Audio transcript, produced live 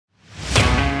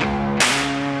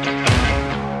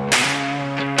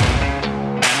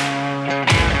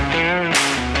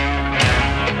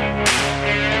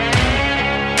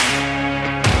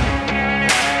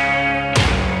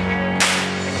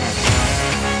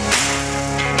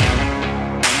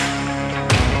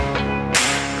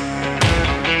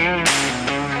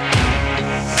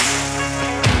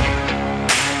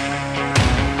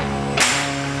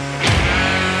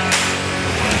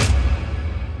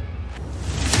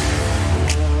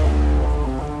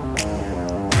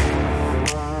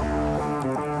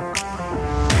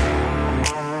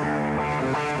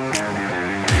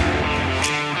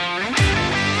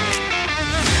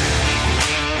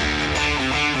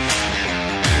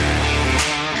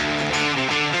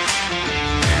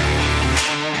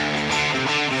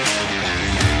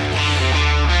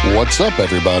What's up,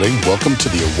 everybody? Welcome to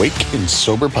the Awake and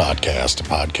Sober podcast, a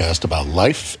podcast about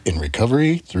life in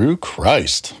recovery through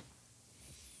Christ.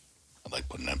 I like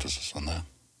putting emphasis on that.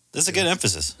 This is a good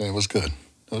emphasis. It was good.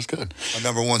 It was good. Our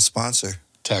number one sponsor.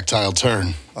 Tactile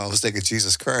Turn. I was thinking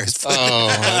Jesus Christ.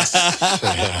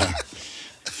 Yeah.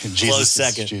 Close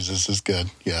second. Jesus is good.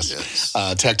 Yes. Yes.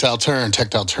 Tactile Turn,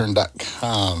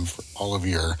 tactileturn.com for all of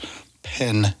your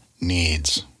pen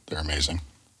needs. They're amazing.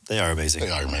 They are amazing. They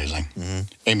are amazing. Mm-hmm.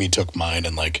 Amy took mine,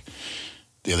 and like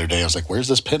the other day, I was like, "Where's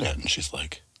this pen at?" And she's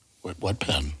like, "What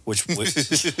pen?" Which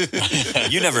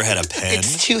you never had a pen.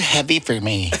 It's too heavy for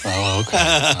me. Oh,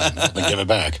 okay. Then give it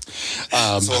back.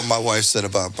 That's what my wife said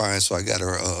about buying, so I got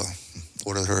her,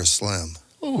 ordered her a Slim.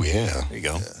 Oh, yeah. There you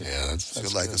go. Yeah, that's She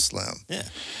would like good. a Slim.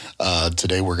 Yeah.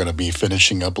 Today, we're going to be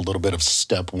finishing up a little bit of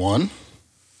step one,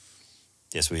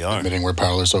 Yes, we are. admitting we're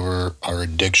powerless over our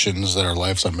addictions, that our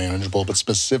life's unmanageable, but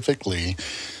specifically,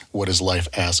 what is life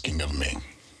asking of me?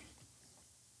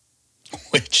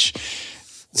 Which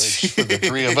for the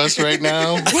three of us right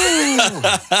now, woo,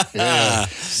 yeah.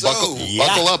 So,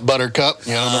 Buckle up, Buttercup.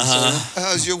 You know what I'm saying?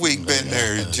 how's your week been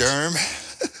there, Germ?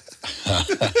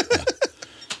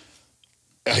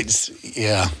 I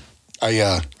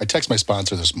text my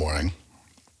sponsor this morning,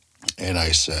 and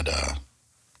I said, a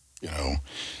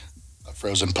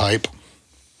frozen pipe.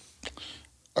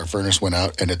 Our furnace went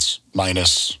out, and it's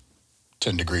minus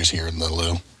 10 degrees here in the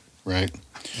Lou, right?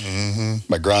 Mm-hmm.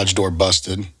 My garage door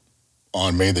busted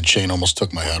on me. The chain almost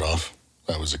took my head off.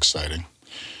 That was exciting.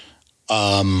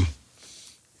 And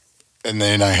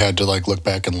then I had to look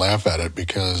back and laugh at it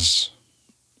because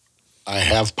I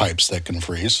have pipes that can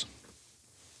freeze.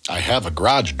 I have a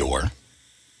garage door,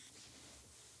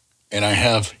 and I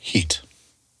have heat.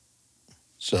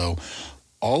 So,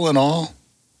 all in all,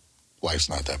 life's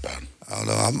not that bad. I don't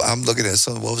know. I'm looking at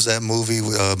what was that movie,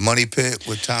 Money Pit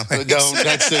with Tom Hanks? No,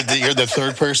 you're the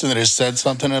third person that has said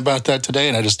something about that today,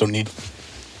 and I just don't need.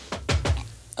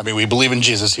 I mean, we believe in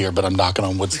Jesus here, but I'm knocking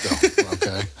on wood still.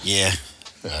 Okay. Yeah.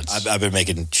 That's, I've been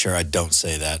making sure I don't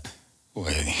say that.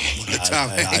 Tom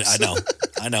Hanks.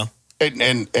 I know.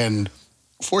 And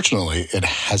fortunately, it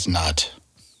has not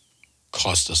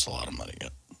cost us a lot of money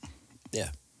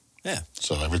yet. Yeah.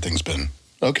 So everything's been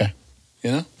okay.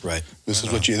 You know, Right. this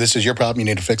is your problem. You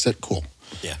need to fix it. Cool.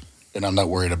 Yeah. And I'm not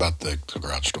worried about the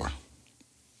garage door.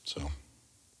 So,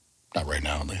 not right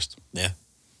now, at least. Yeah.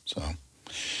 So,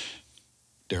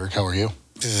 Derek, how are you?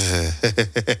 Yeah.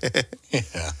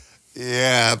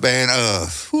 Yeah, man.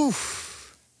 Whew.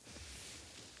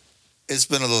 It's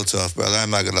been a little tough, brother. I'm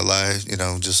not gonna lie.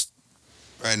 Just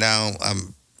right now,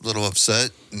 I'm a little upset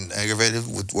and aggravated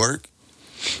with work,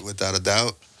 without a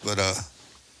doubt. But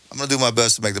I'm gonna do my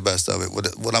best to make the best of it.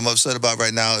 What I'm upset about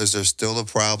right now is there's still a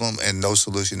problem and no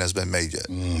solution has been made yet,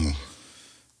 and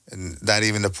not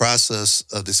even the process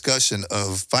of discussion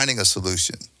of finding a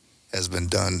solution has been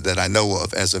done that I know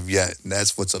of as of yet, and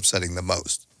that's what's upsetting the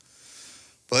most.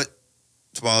 But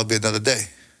tomorrow will be another day,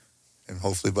 and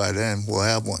hopefully by then we'll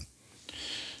have one.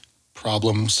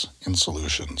 Problems and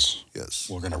solutions. Yes.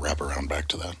 We're going to wrap around back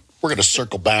to that. We're going to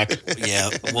circle back. Yeah.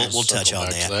 We'll touch Circle on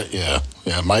back to that. Yeah.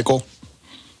 Yeah. Michael?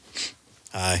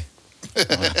 Hi.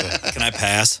 Can I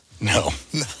pass? No.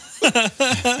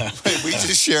 We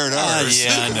just shared ours.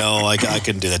 Yeah, I know. I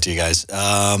couldn't do that to you guys.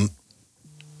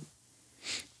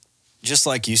 Just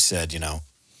like you said,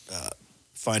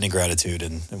 finding gratitude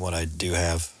in what I do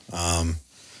have.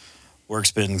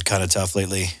 Work's been kind of tough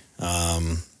lately.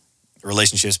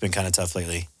 Relationships been kind of tough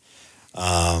lately.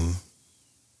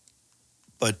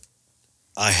 But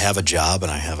I have a job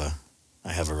and I have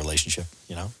a relationship,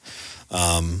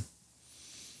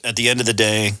 At the end of the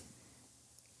day,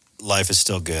 life is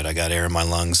still good. I got air in my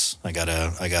lungs. I got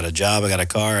a job. I got a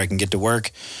car. I can get to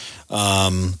work.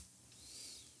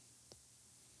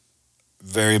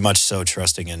 Very much so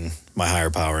trusting in my higher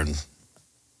power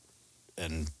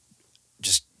and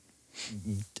just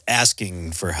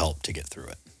asking for help to get through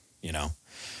it.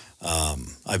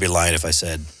 I'd be lying if I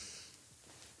said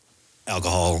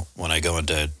alcohol when I go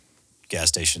into gas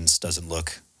stations doesn't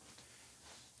look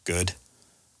good.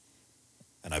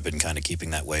 And I've been kind of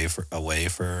keeping that away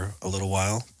for a little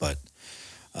while. But,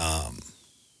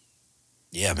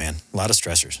 yeah, man, a lot of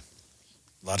stressors.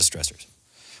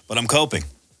 But I'm coping,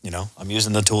 I'm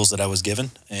using the tools that I was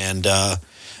given, and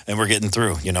we're getting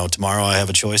through. Tomorrow I have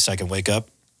a choice. I can wake up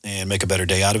and make a better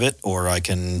day out of it, or I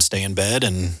can stay in bed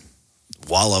and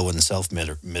wallow in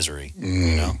self-misery.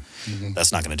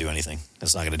 That's not going to do anything.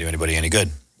 That's not going to do anybody any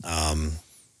good.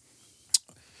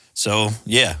 So,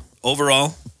 yeah,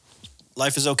 overall,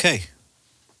 life is okay.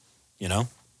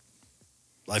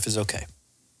 Life is okay.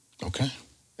 Okay.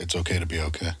 It's okay to be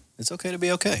okay. It's okay to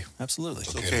be okay. Absolutely.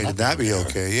 It's okay to not be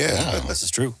okay. Yeah. This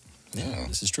is true. Yeah.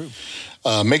 This is true.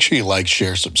 Make sure you like,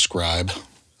 share, subscribe,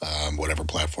 whatever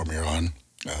platform you're on.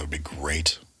 That would be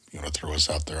great. You want to throw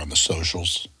us out there on the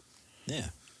socials. Yeah.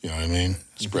 You know what I mean?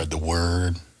 Spread the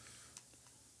word.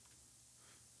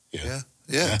 Yeah.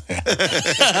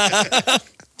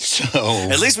 So,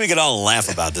 At least we could all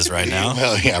laugh about this right now.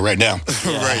 well, yeah, right now.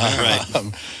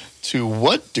 Right. To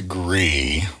what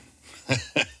degree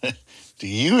do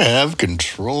you have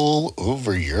control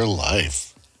over your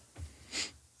life?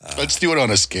 Let's do it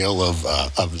on a scale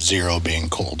of 0 being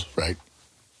cold, right?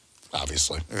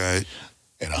 Obviously. Right.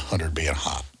 And 100 being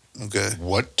hot. Okay.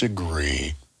 What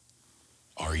degree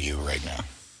are you right now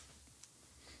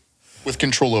with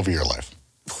control over your life?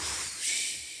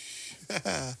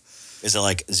 Is it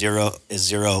like 0? Is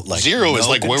 0 like 0 is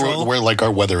no like control? where like our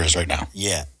weather is right now.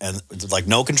 Yeah, and it's like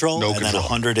no control. No and control.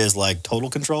 then 100 is like total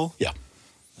control. Yeah.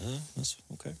 That's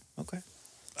okay. Okay.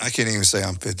 I can't even say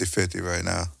I'm 50-50 right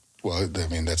now. Well, I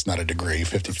mean, that's not a degree.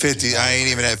 50. 50, I ain't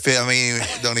even at 50. I mean,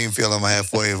 don't even feel I'm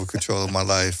halfway of control of my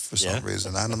life for some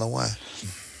reason. I don't know why.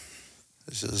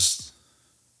 It's just,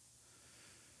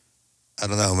 I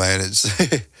don't know, man. It's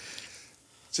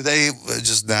today was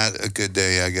just not a good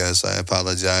day, I guess. I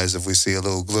apologize if we see a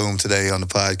little gloom today on the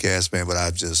podcast, man, but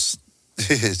I've just,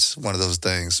 it's one of those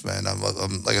things, man. I'm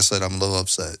like I said, I'm a little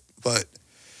upset. But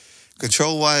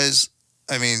control-wise,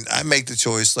 I mean, I make the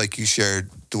choice like you shared.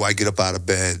 Do I get up out of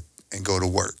bed and go to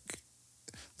work?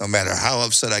 No matter how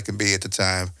upset I can be at the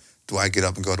time, do I get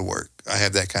up and go to work? I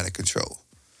have that kind of control.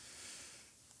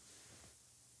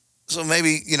 So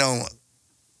maybe,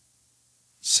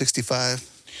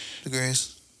 65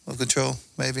 degrees of control,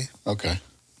 maybe. Okay.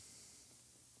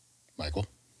 Michael?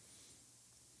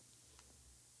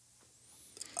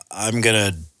 I'm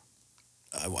gonna.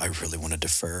 I really want to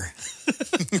defer.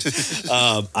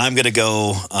 I'm gonna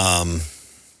go.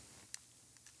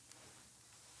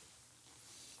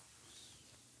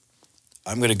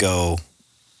 I'm gonna go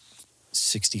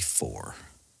 64.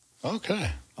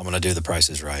 Okay. I'm gonna do The Price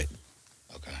is Right.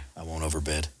 Okay. I won't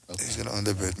overbid. He's going to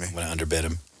underbid me. I'm gonna underbid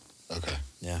him. Okay.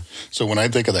 Yeah. So when I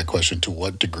think of that question, to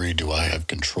what degree do I have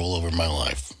control over my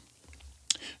life?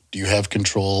 Do you have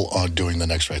control on doing the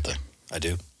next right thing? I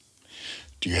do.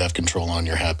 Do you have control on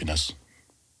your happiness?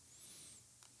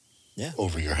 Yeah.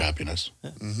 Over your happiness?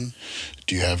 Yeah. Mm-hmm.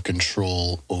 Do you have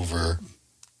control over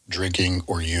drinking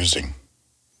or using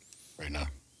right now?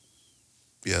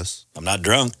 Yes. I'm not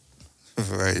drunk.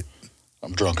 Right.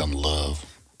 I'm drunk on love.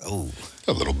 Oh.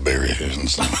 A little berry and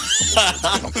stuff.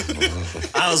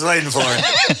 I was waiting for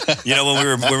it.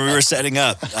 When we were setting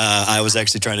up, I was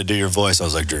actually trying to do your voice. I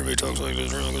was like, Jeremy talks like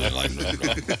this.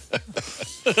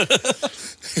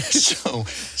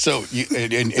 So you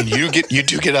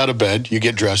do get out of bed, you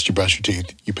get dressed, you brush your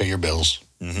teeth, you pay your bills,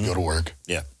 you go to work.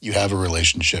 Yeah. You have a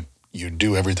relationship. You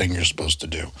do everything you're supposed to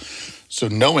do. So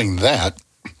knowing that,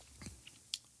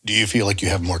 do you feel like you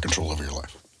have more control over your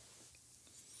life?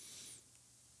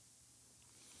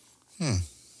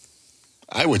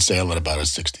 I would say I'm at about a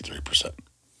 63%.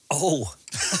 Oh.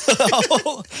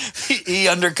 he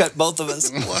undercut both of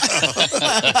us. Wow.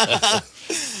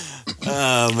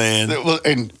 Oh, man. Well,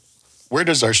 and where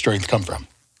does our strength come from?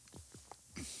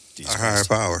 Our higher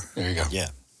power. There you go. Yeah.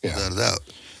 Yeah. Without a doubt.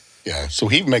 Yeah. So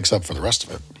he makes up for the rest of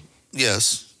it.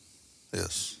 Yes. I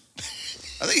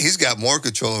think he's got more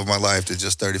control over my life than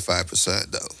just 35%,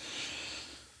 though.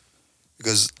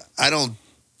 Because I don't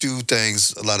do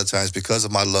things a lot of times because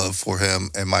of my love for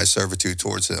him and my servitude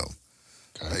towards him.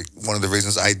 Okay. Like one of the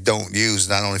reasons I don't use,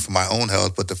 not only for my own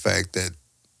health, but the fact that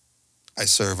I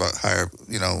serve a higher,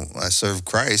 I serve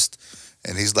Christ,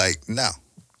 and he's like, no.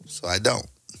 So I don't.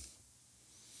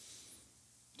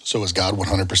 So is God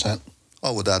 100%?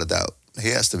 Oh, without a doubt. He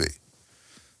has to be.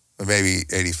 Or maybe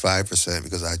 85%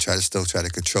 because I still try to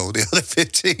control the other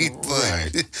 15. But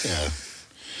Right. Yeah.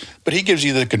 But he gives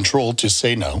you the control to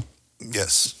say no.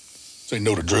 Yes. Say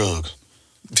no to drugs.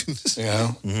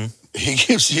 Mm-hmm. He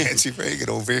gives you Nancy Reagan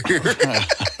over here.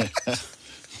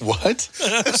 what?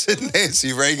 I said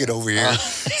Nancy Reagan over here.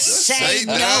 Say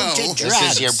no to drugs.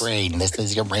 This is your brain. This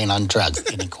is your brain on drugs.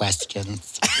 Any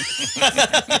questions?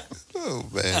 Oh,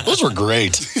 man. Those were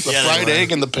great. The Yeah, they fried were.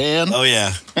 egg in the pan. Oh,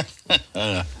 yeah.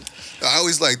 I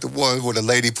always like the one where the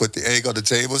lady put the egg on the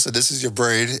table, said, this is your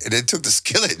brain, and then took the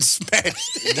skillet and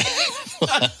smashed it.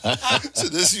 So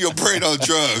this is your brain on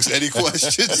drugs. Any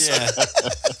questions? Yeah.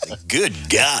 Good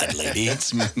God, lady.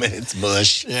 It's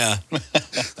mush. Yeah.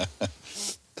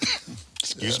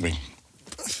 Excuse me.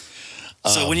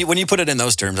 So when you put it in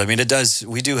those terms, I mean, it does.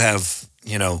 We do have,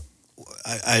 and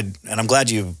I'm glad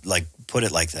you put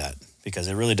it like that because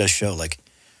it really does show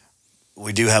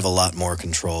we do have a lot more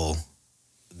control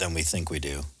than we think we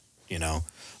do. You know,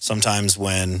 sometimes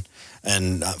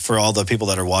for all the people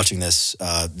that are watching this,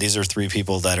 these are 3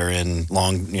 people that are in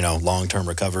long-term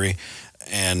recovery,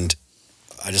 and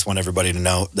I just want everybody to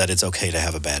know that it's okay to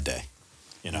have a bad day.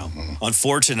 You know,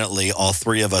 unfortunately, all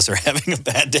 3 of us are having a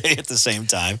bad day at the same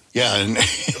time. Yeah, and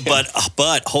But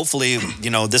hopefully,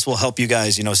 this will help you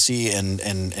guys, see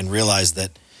and realize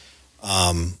that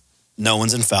no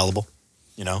one's infallible.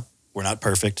 You know, we're not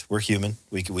perfect. We're human.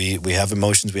 We have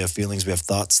emotions. We have feelings. We have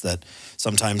thoughts that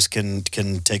sometimes can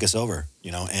take us over.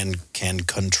 And can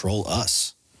control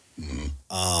us.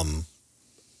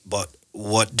 But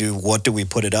what do we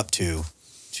put it up to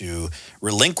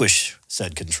relinquish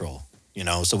said control?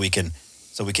 So we can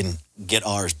get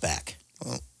ours back.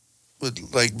 Well, but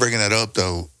like bringing that up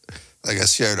though, like I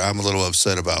shared, I'm a little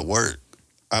upset about work.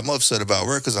 I'm upset about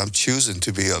work because I'm choosing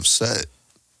to be upset.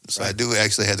 So I do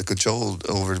actually have the control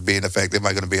over being the fact, am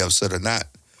I going to be upset or not?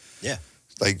 Yeah.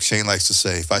 Like Shane likes to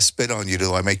say, if I spit on you,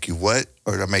 do I make you wet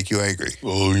or do I make you angry?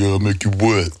 oh yeah, I'll make you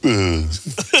wet. He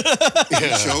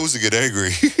chose to get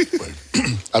angry.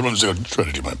 I'm going to try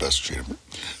to do my best, Shane.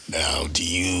 Now, do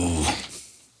you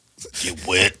get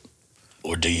wet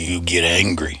or do you get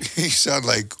angry? He sound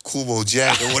like Kumo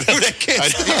Jack or whatever that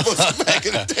kid's name was back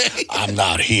in the day. I'm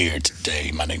not here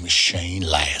today. My name is Shane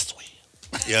Lastwell.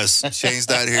 Yes. Shane's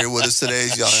not here with us today.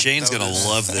 Y'all Shane's know gonna this.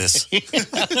 love this.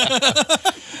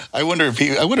 I wonder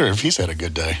if he's had a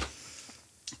good day.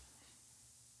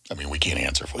 I mean, we can't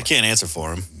answer for We him. can't answer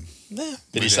for him.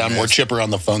 Did he sound more chipper on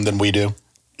the phone than we do?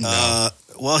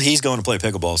 Well, he's going to play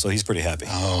pickleball, so he's pretty happy.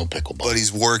 Oh, pickleball. But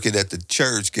he's working at the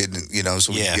church, getting,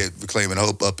 so we Yeah. can get Reclaiming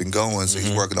Hope up and going. So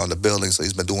he's working on the building. So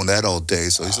he's been doing that all day.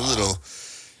 So he's a little.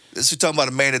 This is talking about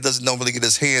a man that doesn't normally get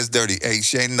his hands dirty. Hey,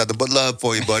 Shane, nothing but love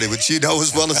for you, buddy. But you know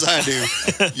as well as I do,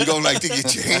 you don't like to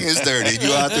get your hands dirty.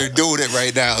 You're out there doing it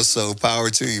right now. So power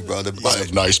to you, brother. I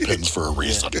have nice pins for a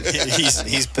reason.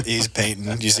 He's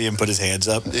painting. You see him put his hands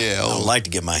up? Yeah. I don't like to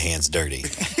get my hands dirty.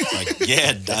 Like,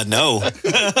 yeah, I know.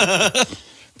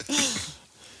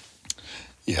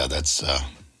 Yeah, that's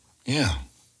yeah.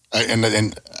 I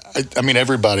mean,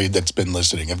 everybody that's been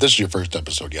listening. If this is your first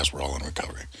episode, yes, we're all in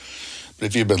recovery. But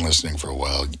if you've been listening for a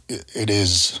while,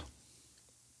 it's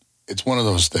one of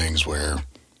those things where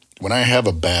when I have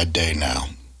a bad day now,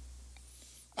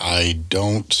 I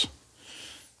don't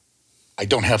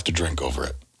have to drink over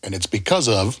it, and it's because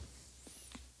of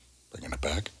bringing it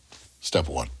back. Step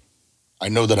 1, I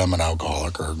know that I'm an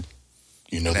alcoholic, or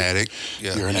that Addict.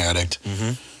 Yeah. you're an addict.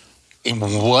 And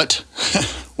what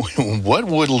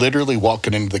would literally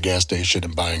walking into the gas station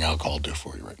and buying alcohol do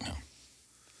for you right now?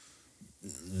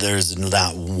 There's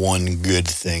not one good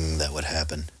thing that would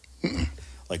happen.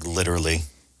 Like literally.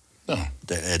 No.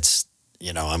 It's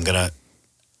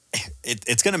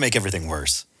it's gonna make everything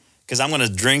worse. Because I'm gonna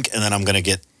drink and then I'm gonna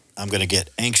get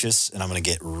anxious and I'm gonna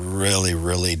get really,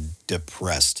 really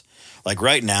depressed. Like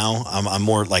right now, I'm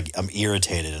more like I'm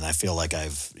irritated and I feel like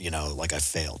I've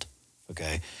failed.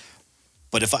 Okay.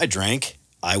 But if I drank,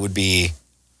 I would be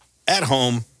at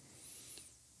home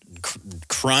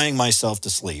crying myself to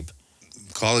sleep.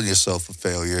 Calling yourself a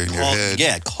failure in your head.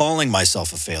 Yeah, calling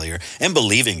myself a failure and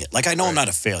believing it. Like I know I'm not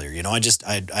a failure.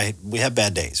 We have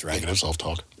bad days, right? Negative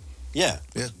self-talk. Yeah.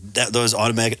 Yeah. Those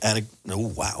automatic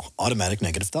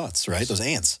negative thoughts, right? Those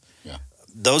ants. Yeah.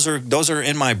 Those are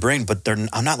in my brain, but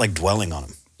I'm not like dwelling on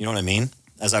them. You know what I mean?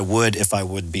 As I would if I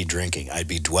would be drinking. I'd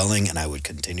be dwelling and I would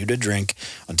continue to drink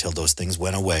until those things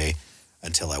went away,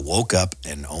 until I woke up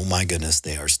and oh my goodness,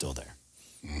 they are still there.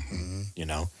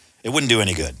 It wouldn't do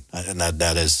any good. And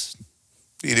that is.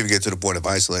 You'd even get to the point of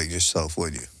isolating yourself,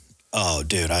 wouldn't you? Oh,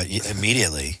 dude,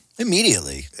 immediately.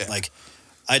 Yeah. Like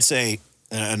I'd say,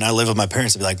 and I live with my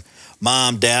parents, I'd be like,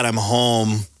 Mom, Dad, I'm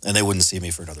home. And they wouldn't see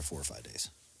me for another 4 or 5 days.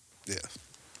 Yeah.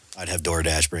 I'd have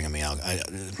DoorDash bringing me out.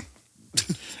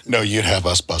 No, you'd have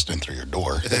us busting through your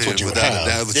door. That's what you would without a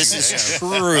have. doubt, This you is have.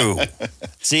 true.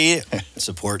 See,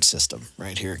 support system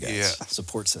right here, guys. Yeah.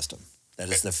 Support system. That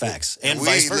is the facts. And we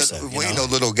vice ain't versa. We ain't no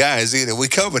little guys either. We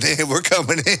coming in. We're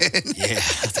coming in. Yeah.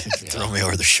 Throw me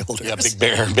over the shoulder. Yeah,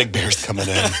 Big Bear's coming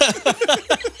in.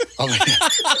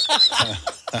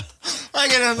 I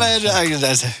can imagine.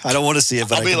 I don't want to see it,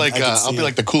 but I'll be like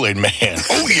the Kool-Aid man.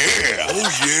 Oh yeah, oh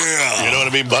yeah. you know what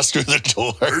I mean? Bust through the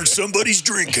door. Somebody's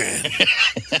drinking.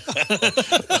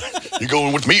 You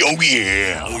going with me? Oh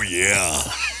yeah. Oh yeah.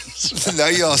 Now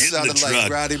y'all Get in the sounding like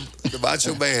truck. Roddy, the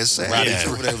Macho Man. Yeah.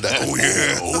 Or whatever that. Oh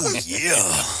yeah. Oh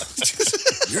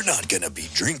yeah. You're not gonna be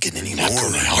drinking anymore.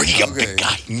 Are you Okay. big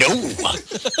guy? No.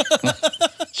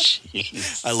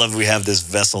 I love we have this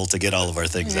vessel to get all of our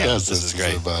things out. Yes, This is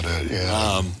great. about it.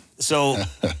 Yeah. So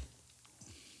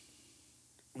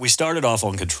we started off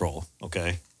on control.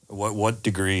 Okay, what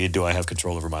degree do I have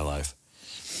control over my life?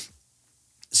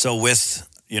 So with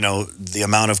the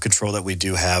amount of control that we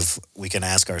do have, we can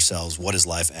ask ourselves, what is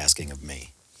life asking of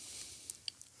me?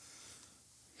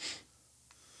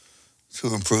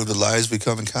 To improve the lives we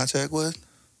come in contact with?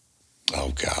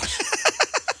 Oh gosh.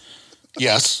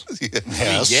 Yes. Yeah.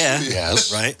 Yes. Yeah.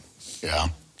 Yes. Right. Yeah.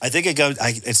 I think it goes.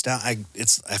 I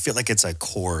feel like it's a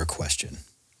core question.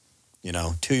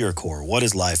 To your core, what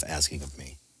is life asking of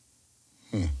me?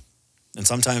 And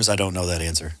sometimes I don't know that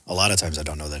answer. A lot of times I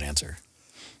don't know that answer.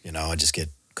 I just get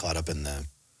caught up in the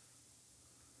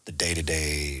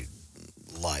day-to-day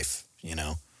life.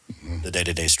 The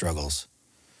day-to-day struggles.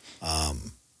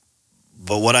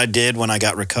 But what I did when I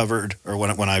got recovered, or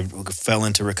when I fell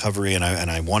into recovery, and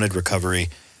I wanted recovery,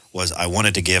 was I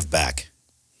wanted to give back.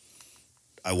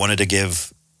 I wanted to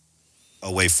give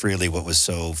away freely what was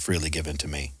so freely given to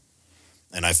me.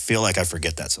 And I feel like I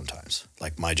forget that sometimes.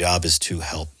 Like, my job is to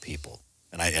help people.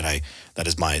 And I that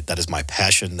is my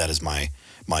passion. That is my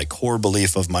core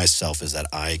belief of myself, is that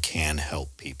I can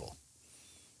help people.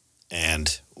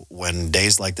 And when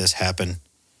days like this happen,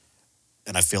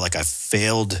 and I feel like I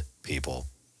failed people,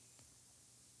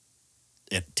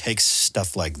 it takes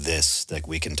stuff like this that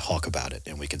we can talk about it,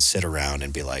 and we can sit around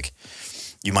and be like,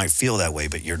 you might feel that way,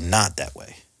 but you're not that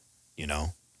way.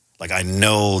 Like, I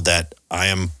know that I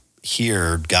am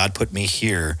here. God put me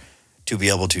here to be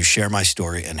able to share my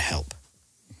story and help.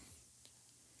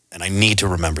 And I need to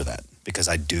remember that, because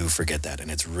I do forget that. And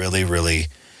it's really, really,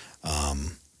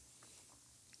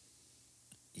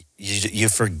 you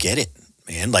forget it,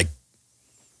 man. Like,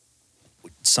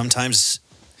 sometimes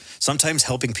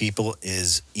helping people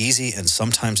is easy, and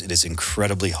sometimes it is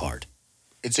incredibly hard.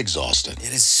 It's exhausting.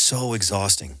 It is so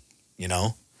exhausting,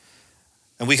 and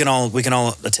we can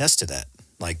all attest to that.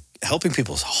 Like, helping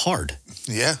people is hard.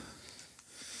 Yeah.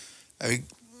 I mean,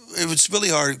 it was really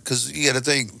hard because you got to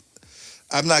think,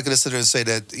 I'm not going to sit there and say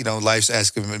that, life's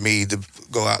asking me to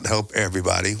go out and help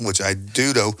everybody, which I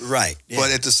do, though. Right. Yeah.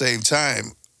 But at the same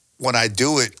time, when I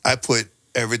do it, I put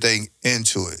everything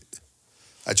into it.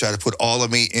 I try to put all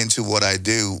of me into what I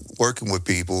do, working with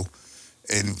people.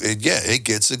 And it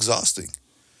gets exhausting,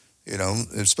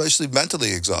 especially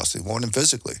mentally exhausting, more than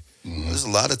physically. Mm-hmm. There's a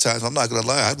lot of times, I'm not going to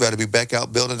lie, I'd rather be back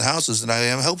out building houses than I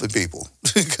am helping people.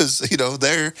 Because,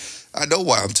 I know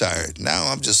why I'm tired. Now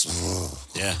I'm just,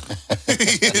 yeah.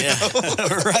 Yeah.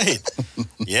 Right.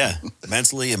 Yeah.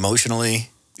 Mentally, emotionally.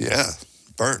 Yeah.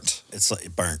 Burnt. It's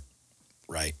like burnt.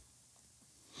 Right.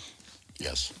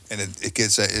 Yes. And it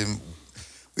gets, and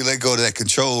we let go of that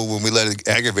control when we let it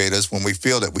aggravate us, when we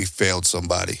feel that we failed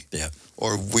somebody. Yeah.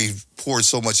 Or we poured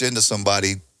so much into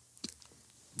somebody,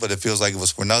 but it feels like it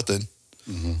was for nothing,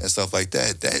 and stuff like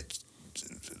that.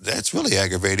 That's really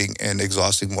aggravating and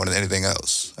exhausting more than anything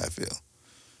else, I feel.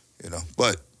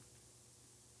 But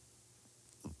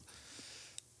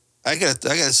I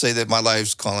gotta say that my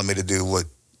life's calling me to do what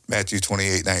Matthew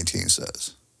 28:19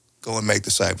 says. Go and make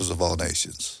disciples of all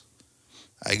nations.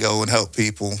 I go and help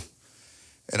people,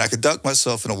 and I conduct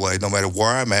myself in a way, no matter where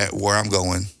I'm at, where I'm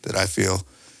going, that I feel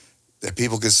that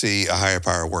people can see a higher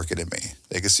power working in me.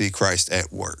 They can see Christ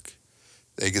at work.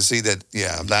 They can see that,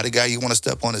 I'm not a guy you want to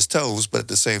step on his toes, but at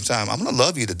the same time, I'm going to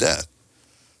love you to death.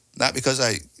 Not because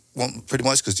pretty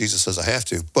much because Jesus says I have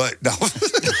to, but no.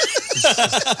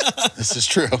 This is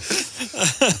true.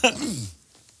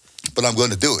 But I'm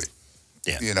going to do it.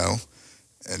 Yeah.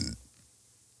 And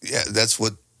that's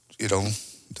what, to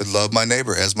love my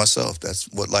neighbor as myself. That's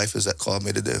what life is that called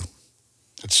me to do.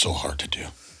 It's so hard to do.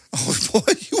 Oh,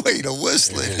 boy, you ain't a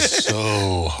whistler. It is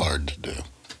so hard to do.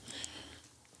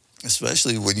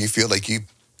 Especially when you feel like you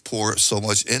pour so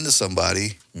much into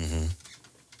somebody, and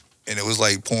it was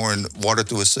like pouring water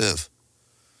through a sieve.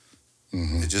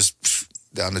 It just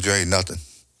down the drain, nothing.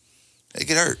 It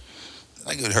can hurt. I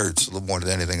think it hurts a little more than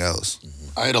anything else.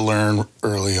 I had to learn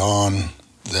early on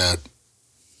that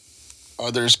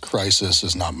others' crisis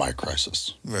is not my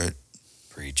crisis. Right.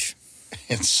 Preach.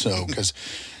 And so, because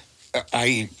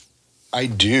I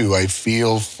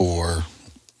feel for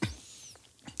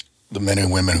the men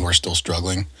and women who are still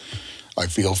struggling. I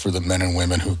feel for the men and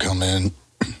women who come in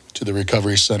to the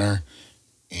recovery center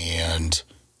and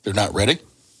they're not ready.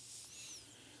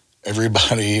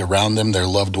 Everybody around them, their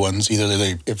loved ones,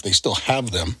 if they still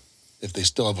have them, if they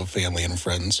still have a family and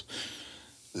friends,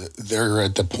 they're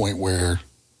at the point where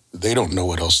they don't know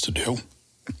what else to do.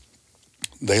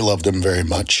 They love them very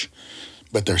much,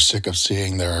 but they're sick of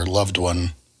seeing their loved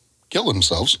one kill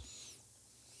themselves.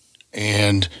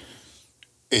 And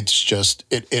it's just,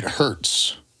 it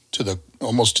hurts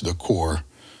almost to the core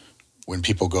when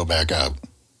people go back out.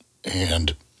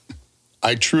 And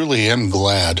I truly am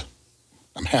glad.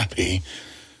 I'm happy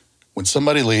when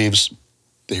somebody leaves,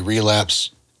 they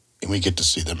relapse, and we get to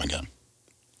see them again.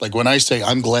 Like when I say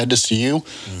I'm glad to see you,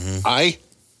 I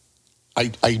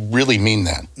really mean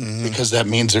that because that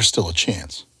means there's still a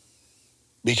chance.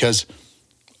 Because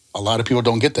a lot of people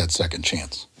don't get that second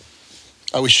chance.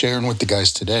 I was sharing with the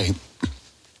guys today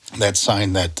that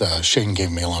sign that Shane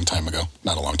gave me a long time ago.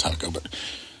 Not a long time ago, but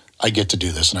I get to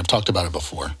do this, and I've talked about it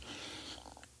before.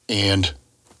 And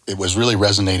it was really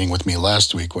resonating with me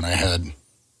last week when I had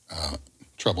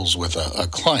troubles with a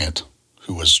client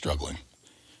who was struggling.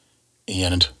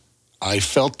 And I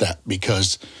felt that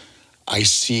because I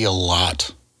see a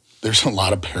lot. There's a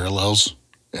lot of parallels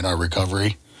in our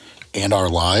recovery and our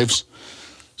lives.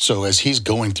 So as he's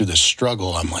going through this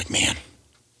struggle, I'm like, man,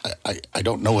 I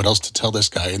don't know what else to tell this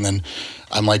guy. And then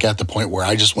I'm like at the point where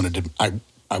I just wanted to,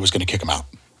 I was going to kick him out.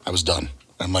 I was done.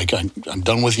 I'm like, I'm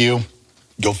done with you.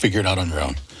 Go figure it out on your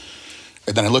own.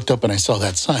 And then I looked up and I saw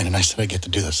that sign and I said, I get to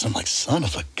do this. I'm like, son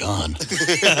of a gun.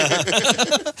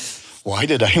 Why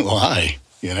did I lie?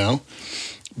 You know?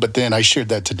 But then I shared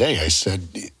that today. I said,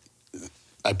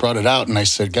 I brought it out and I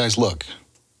said, guys, look,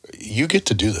 you get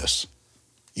to do this.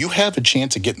 You have a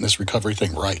chance of getting this recovery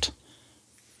thing right.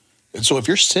 And so if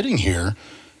you're sitting here,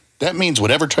 that means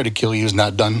whatever tried to kill you is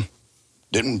not done,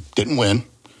 didn't win.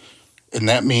 And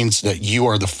that means that you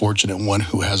are the fortunate one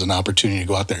who has an opportunity to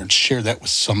go out there and share that with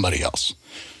somebody else,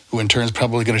 who in turn is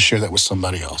probably going to share that with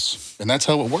somebody else. And that's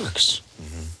how it works.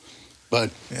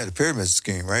 But Yeah, the pyramid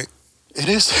scheme, right? it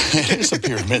is a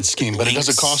pyramid scheme, but it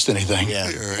doesn't cost anything. Yeah,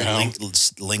 You know?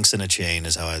 links in a chain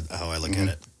is how I look at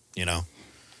it. You know,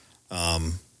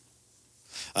 I'm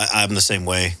the same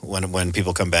way. When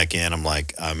people come back in, I'm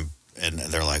like, and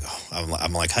they're like, oh,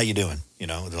 I'm like, how you doing? You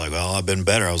know, they're like, well, I've been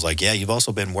better. I was like, yeah, you've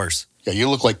also been worse. Yeah, you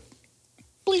look like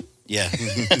bleep. Yeah,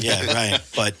 yeah, right.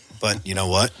 But you know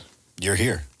what? You're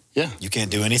here. Yeah. You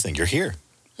can't do anything. You're here.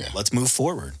 Yeah. Let's move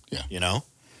forward. Yeah. You know,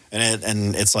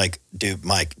 and it's like, dude,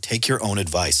 Mike, take your own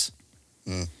advice.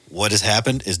 What has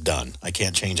happened is done. I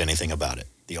can't change anything about it.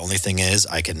 The only thing is,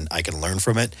 I can learn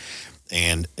from it,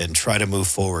 and try to move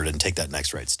forward and take that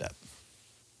next right step.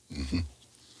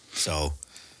 So,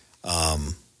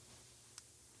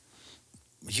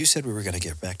 you said we were going to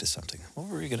get back to something. What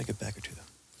were we going to get back to?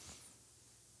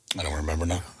 I don't remember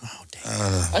now. Oh,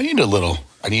 damn. I need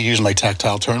to use my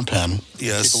tactile turn pen.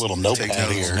 Yes. Keep a little Take notepad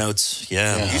notes. here. Notes.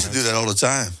 Yeah. Yeah. You used to do that all the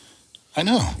time. I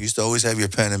know. You used to always have your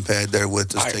pen and pad there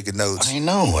with us taking notes. I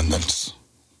know, and that's,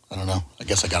 I don't know. I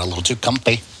guess I got a little too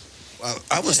comfy.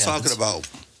 I was It talking happens. about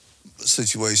a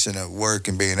situation at work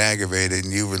and being aggravated,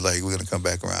 and you were like, we're going to come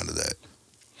back around to that.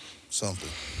 Something.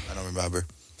 I don't remember.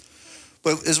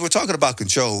 But as we're talking about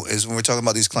control, is when we're talking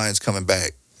about these clients coming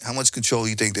back, how much control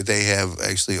you think that they have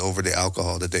actually over the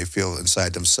alcohol that they feel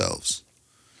inside themselves?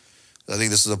 I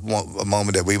think this is a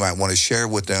moment that we might want to share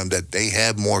with them, that they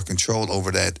have more control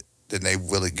over that than they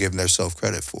really give themselves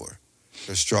credit for.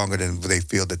 They're stronger than they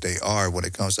feel that they are when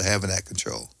it comes to having that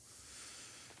control.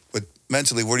 But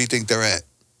mentally, where do you think they're at?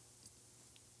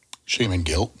 Shame and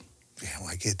guilt. Yeah, well,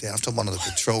 I get that. I'm talking about the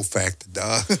control factor,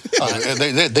 dog.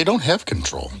 They don't have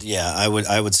control. Yeah, I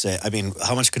would say. I mean,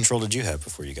 how much control did you have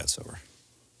before you got sober?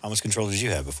 How much control did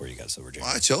you have before you got sober, Jay?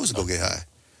 Well, I chose to go get high.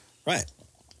 Right.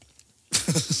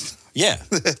 Yeah.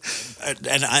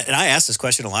 and I ask this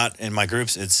question a lot in my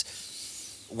groups.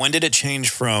 It's, when did it change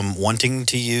from wanting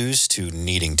to use to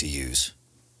needing to use?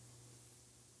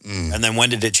 And then when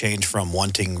did it change from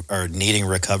wanting or needing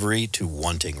recovery to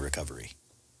wanting recovery?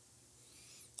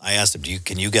 I asked them,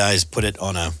 can you guys put it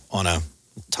on a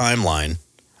timeline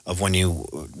of when you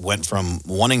went from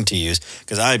wanting to use?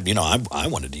 Because I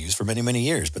wanted to use for many, many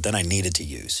years, but then I needed to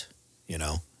use,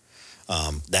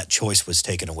 that choice was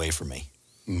taken away from me,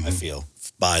 I feel,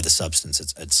 by the substance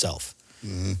itself.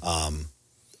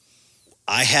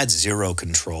 I had zero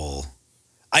control.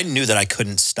 I knew that I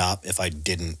couldn't stop if I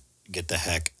didn't get the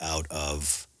heck out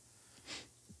of,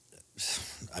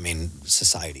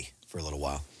 society for a little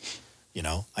while.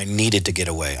 I needed to get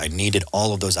away. I needed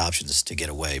all of those options to get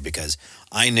away because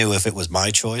I knew if it was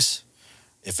my choice,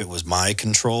 if it was my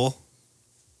control,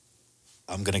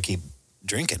 I'm going to keep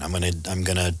drinking. I'm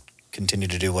going to continue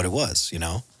to do what it was,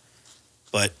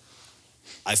 But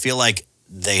I feel like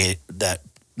that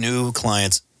new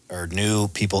clients or new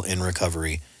people in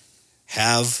recovery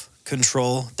have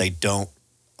control. They don't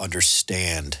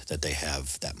understand that they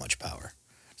have that much power.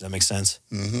 Does that make sense?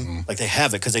 Like they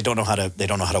have it because they don't know how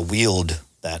to wield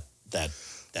that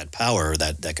power,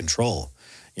 that control,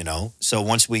 So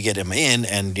once we get them in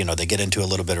and, they get into a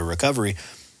little bit of recovery,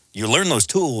 you learn those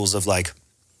tools of like,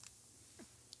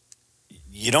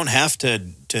 you don't have to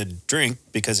drink,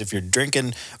 because if you're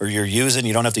drinking or you're using,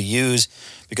 you don't have to use,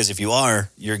 because if you are,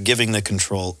 you're giving the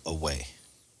control away.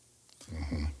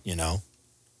 You know?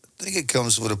 I think it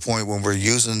comes with a point when we're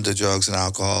using the drugs and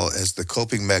alcohol as the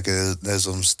coping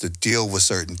mechanisms to deal with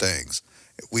certain things.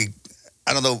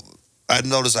 I don't know. I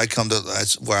noticed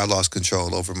that's where I lost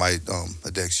control over my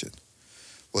addiction.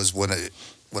 Was when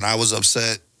I was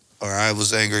upset or I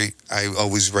was angry, I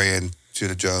always ran to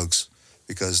the drugs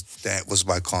because that was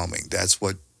my calming. That's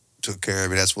what took care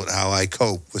of me. That's how I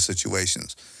cope with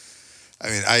situations. I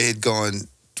mean, I had gone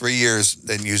 3 years,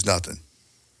 didn't use nothing,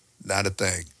 not a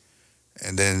thing.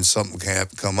 And then something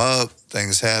come up,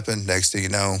 things happen. Next thing you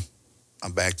know,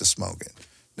 I'm back to smoking.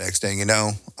 Next thing you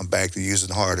know, I'm back to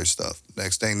using harder stuff.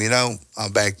 Next thing you know,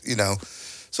 I'm back,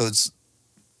 So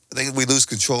I think we lose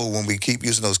control when we keep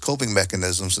using those coping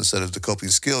mechanisms instead of the coping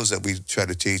skills that we try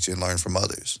to teach and learn from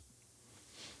others.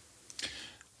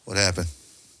 What happened?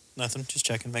 Nothing. Just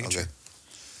checking, making sure.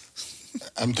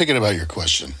 I'm thinking about your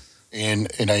question. And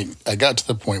I got to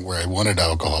the point where I wanted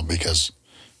alcohol because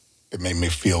it made me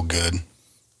feel good.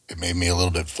 It made me a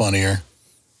little bit funnier.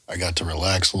 I got to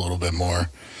relax a little bit more,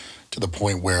 to the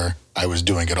point where I was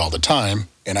doing it all the time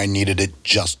and I needed it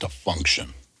just to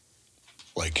function.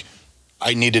 Like,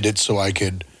 I needed it so I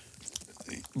could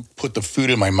put the food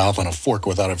in my mouth on a fork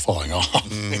without it falling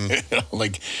off.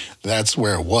 Like, that's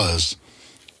where it was.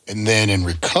 And then in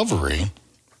recovery,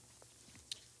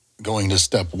 going to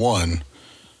step one,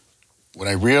 when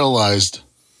I realized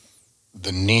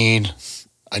the need,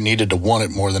 I needed to want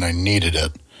it more than I needed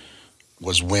it,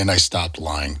 was when I stopped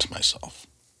lying to myself.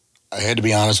 I had to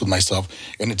be honest with myself,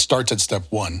 and it starts at step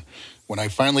one. When I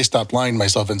finally stopped lying to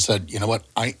myself and said, you know what,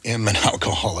 I am an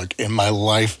alcoholic, and my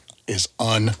life is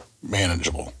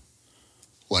unmanageable.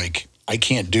 Like, I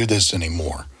can't do this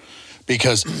anymore.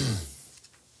 Because,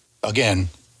 again,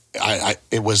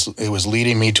 it was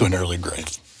leading me to an early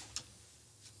grave.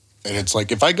 And it's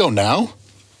like, if I go now,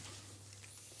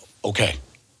 okay,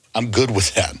 I'm good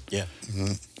with that. Yeah.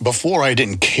 Mm-hmm. Before, I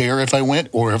didn't care if I went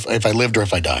or if I lived or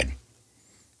if I died.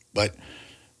 But,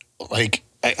 like,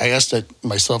 I asked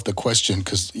myself the question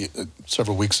because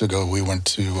several weeks ago we went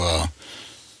to,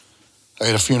 I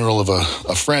had a funeral of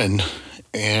a friend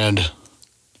and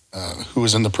who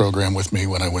was in the program with me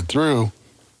when I went through.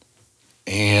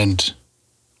 And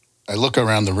I look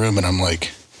around the room and I'm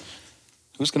like,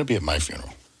 who's going to be at my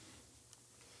funeral?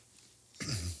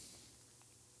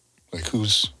 Like,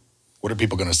 what are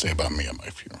people going to say about me at my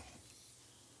funeral?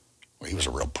 Well, he was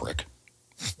a real prick.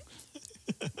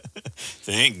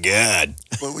 Thank God.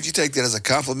 But would you take that as a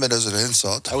compliment or as an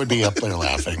insult? I would be up there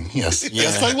laughing. Yes. Yeah.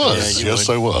 Yes, I was. Yeah, yes,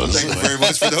 I was. Thank you very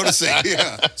much for noticing.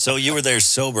 Yeah. So you were there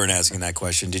sober and asking that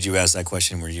question. Did you ask that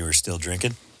question where you were still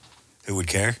drinking? Who would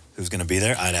care? Who's going to be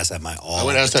there? I'd ask that I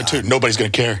would ask that too. Nobody's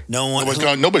going to care. Nobody's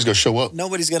going to show up.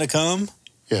 Nobody's going to come.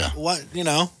 Yeah. What,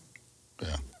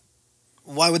 Yeah.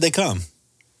 Why would they come?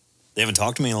 They haven't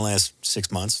talked to me in the last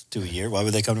 6 months to a year. Why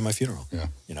would they come to my funeral? Yeah.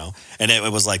 And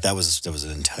it was like that was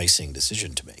an enticing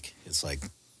decision to make. It's like,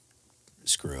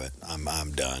 screw it, I'm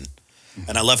done. Mm-hmm.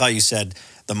 And I love how you said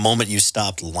the moment you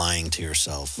stopped lying to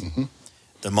yourself, mm-hmm.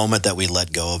 the moment that we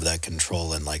let go of that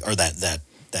control and or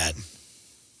that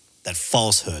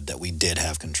falsehood that we did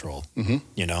have control.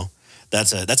 Mm-hmm.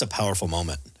 That's a powerful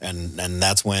moment, and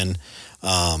that's when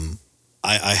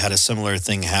I had a similar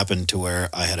thing happen to where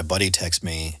I had a buddy text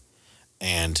me.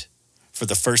 And for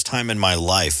the first time in my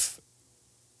life,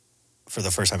 for the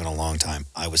first time in a long time,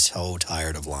 I was so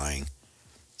tired of lying.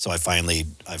 So I finally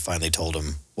told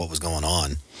him what was going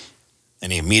on,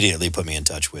 and he immediately put me in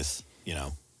touch with,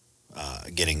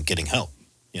 getting help,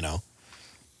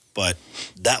 But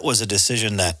that was a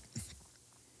decision that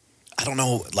I don't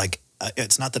know. Like,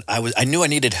 it's not that I knew I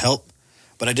needed help,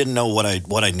 but I didn't know what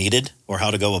I needed or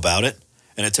how to go about it.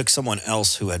 And it took someone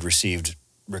else who had received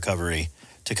recovery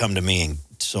to come to me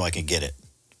so I could get it,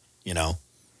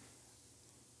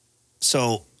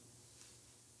 So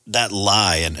that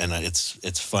lie, and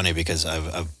it's funny because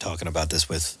I'm talking about this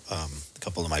with a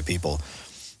couple of my people.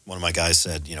 One of my guys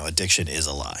said, addiction is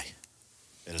a lie.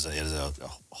 It is a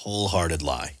wholehearted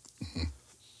lie. Mm-hmm.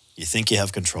 You think you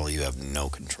have control, you have no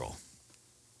control.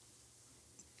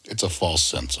 It's a false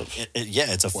sense of.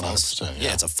 It's a false.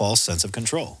 Yeah, it's a false sense of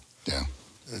control. Yeah.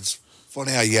 It's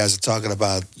funny how you guys are talking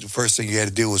about the first thing you had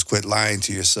to do was quit lying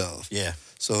to yourself. Yeah.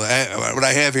 So what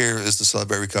I have here is the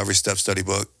Celebrate Recovery Step Study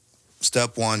book.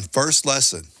 Step 1, first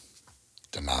lesson.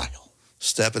 Denial.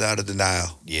 Stepping out of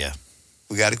denial. Yeah.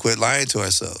 We got to quit lying to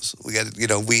ourselves. We got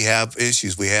to, we have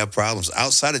issues. We have problems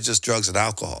outside of just drugs and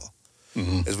alcohol.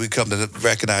 Mm-hmm. As we come to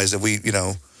recognize that we,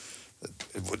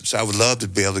 So I would love to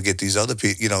be able to get these other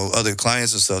people, other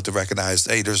clients and stuff to recognize,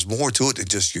 hey, there's more to it than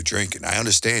just you drinking. I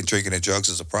understand drinking and drugs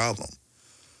is a problem,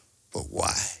 but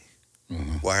why?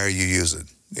 Why are you using?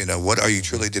 What are you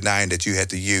truly denying that you had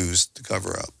to use to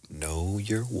cover up? Know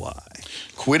your why.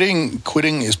 Quitting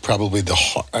is probably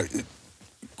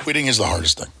quitting is the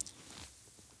hardest thing.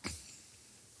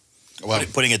 Well,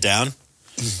 Putting it down,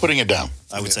 putting it down.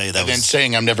 I would say that And then was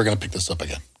saying I'm never going to pick this up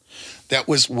again. That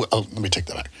was. Let me take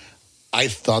that back. I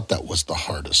thought that was the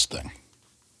hardest thing.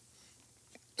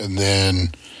 And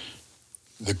then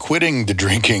the quitting the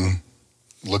drinking,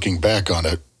 looking back on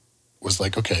it, was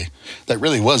like, okay, that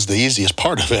really was the easiest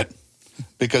part of it,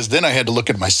 because then I had to look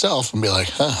at myself and be like,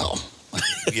 oh,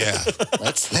 Yeah.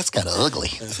 that's kind of ugly,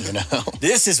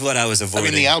 this is what I was I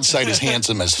avoiding. mean, the outside is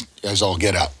handsome as all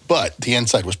get out, but the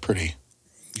inside was pretty.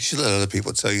 You should let other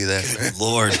people tell you that, man.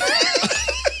 Lord.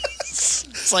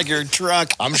 It's like your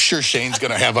truck. I'm sure Shane's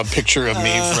going to have a picture of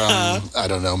me from, I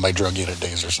don't know, my drug unit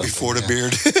days or something. Before the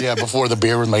beard. Yeah, before the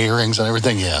beard with my earrings and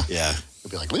everything, yeah. Yeah. He'll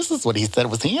be like, this is what he said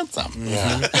was handsome.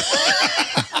 Yeah.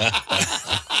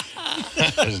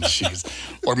 Jeez.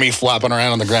 Or me flopping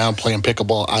around on the ground playing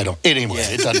pickleball. Anyway, Yeah.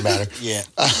 it doesn't matter. Yeah.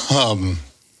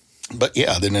 But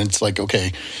yeah, then it's like,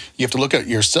 okay, you have to look at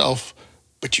yourself,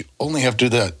 but you only have to do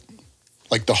that.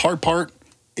 Like the hard part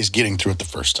is getting through it the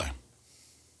first time.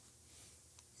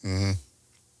 Mhm.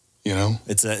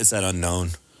 It's that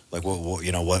unknown. Like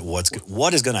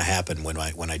what is going to happen when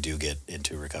I do get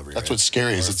into recovery? That's right? what's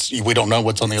scary is we don't know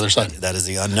what's on the other side. That is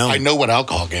the unknown. I know what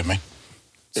alcohol gave me.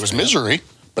 It was misery,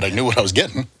 but I knew what I was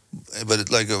getting. But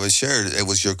like it was shared, it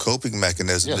was your coping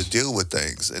mechanism Yes. to deal with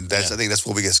things. And Yeah. I think that's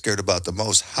what we get scared about the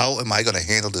most. How am I going to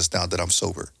handle this now that I'm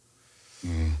sober?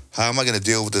 How am I going to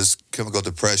deal with this chemical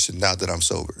depression now that I'm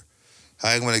sober? How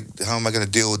am I going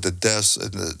to deal with the deaths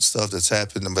and the stuff that's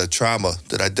happened and the trauma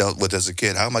that I dealt with as a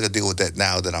kid? How am I going to deal with that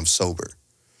now that I'm sober?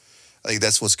 I think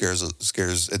that's what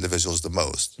scares individuals the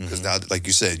most. Because now, like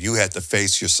you said, you have to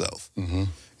face yourself.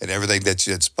 And everything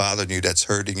that's bothering you, that's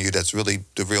hurting you, that's really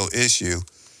the real issue,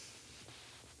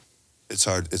 it's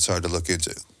hard to look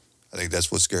into. I think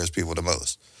that's what scares people the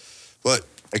most. But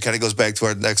it kind of goes back to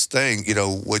our next thing,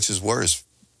 which is worse,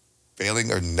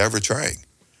 failing or never trying.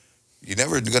 You're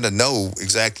never going to know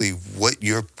exactly what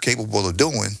you're capable of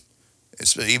doing,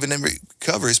 even in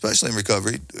recovery, especially in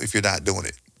recovery, if you're not doing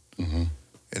it. And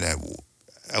I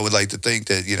would like to think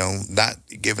that, not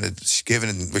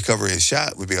giving recovery a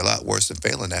shot would be a lot worse than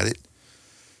failing at it.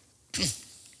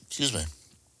 Excuse me.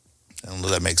 I don't know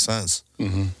if that makes sense.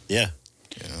 Yeah.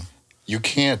 You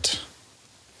can't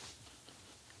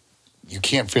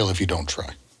fail if you don't try.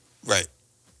 Right.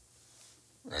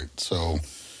 Right. So,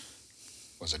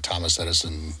 was it Thomas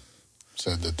Edison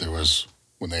said that there was,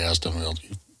 when they asked him, well,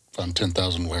 you found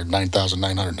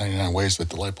 9,999 ways that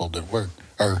the light bulb didn't work.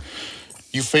 Or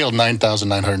you failed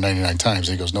 9,999 times.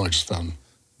 And he goes, no, I just found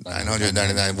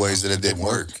 999 ways that it didn't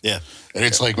work. Yeah. And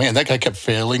it's like, man, that guy kept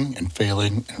failing and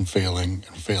failing and failing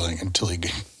and failing until he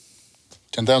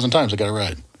 10,000 times I got it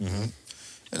right.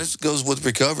 And this goes with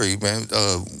recovery, man.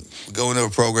 Go into a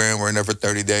program, we're in there for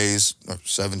 30 days or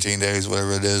 17 days,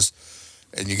 whatever it is,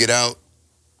 and you get out.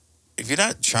 If you're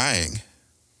not trying,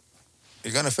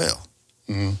 you're going to fail.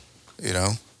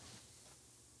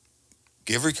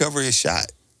 Give recovery a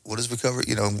shot. What is recovery?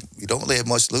 You don't really have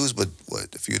much to lose, but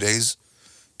a few days?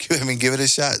 Give it a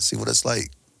shot. See what it's like.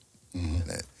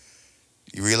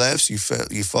 You relapse, you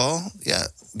fall. Yeah,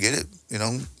 get it.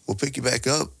 We'll pick you back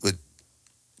up, but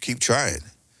keep trying.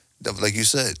 Like you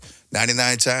said,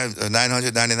 999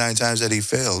 times that he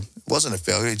failed, it wasn't a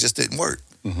failure. It just didn't work.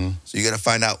 So you got to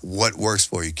find out what works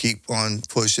for you. Keep on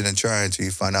pushing and trying until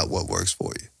you find out what works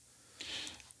for you.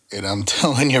 And I'm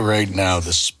telling you right now,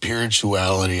 the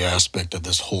spirituality aspect of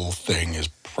this whole thing is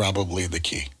probably the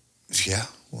key. Yeah,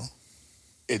 well,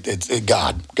 It's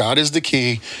God. God is the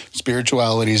key.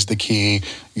 Spirituality is the key.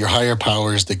 Your higher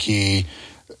power is the key.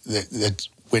 That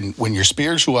when your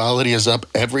spirituality is up,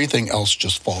 everything else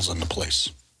just falls into place.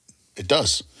 It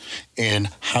does. And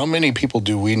how many people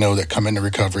do we know that come into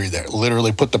recovery that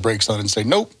literally put the brakes on and say,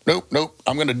 nope,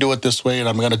 I'm going to do it this way, and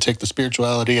I'm going to take the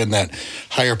spirituality and that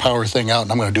higher power thing out,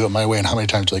 and I'm going to do it my way. And how many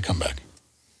times do they come back?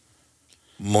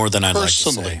 More than I'd like to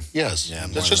Personally, say. yes. Yeah,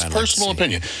 more That's than just I'd like to personal see.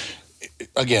 opinion.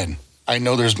 Again, I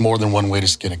know there's more than one way to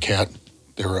skin a cat.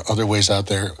 There are other ways out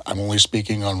there. I'm only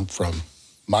speaking from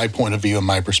my point of view and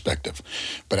my perspective.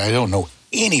 But I don't know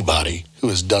anybody who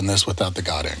has done this without the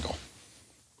God angle.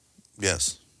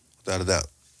 yes, without a doubt.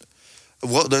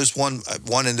 Well, there's one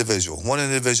individual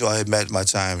I had met in my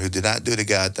time who did not do the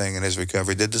God thing in his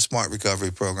recovery, did the SMART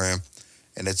recovery program,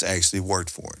 and it's actually worked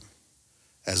for him.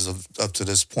 As of up to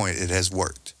this point, it has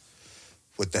worked.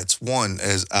 but that's one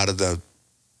as out of the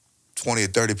 20 or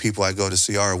 30 people I go to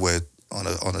CR with on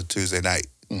a Tuesday night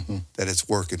that it's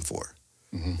working for.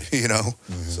 You know,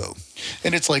 so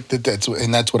And it's like that's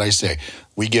what I say.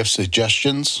 We give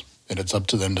suggestions, and it's up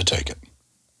to them to take it.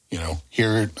 You know,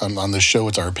 here on the show,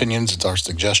 it's our opinions, it's our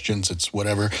suggestions, it's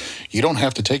whatever. You don't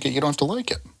have to take it. You don't have to like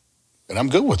it, and I'm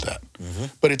good with that.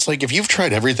 But it's like if you've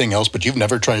tried everything else, but you've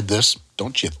never tried this,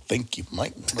 don't you think you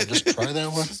might want to just try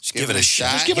that one? Just give it a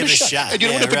shot. Just give it a shot. And you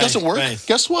know what? If it doesn't work,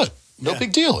 guess what? No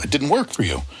big deal. It didn't work for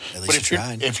you. At least But you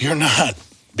tried. if you're not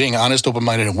being honest,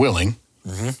 open-minded, and willing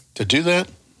to do that,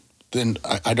 then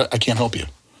I can't help you.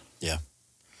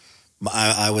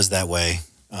 I was that way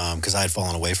because I had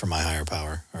fallen away from my higher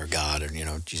power or God or,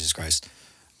 Jesus Christ.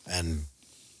 And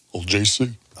Old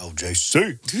JC.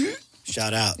 OJC.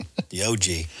 Shout out the OG.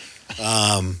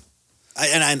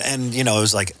 It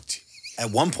was like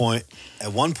at one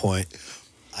point,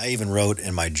 I even wrote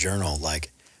in my journal,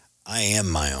 like, I am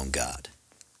my own God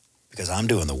because I'm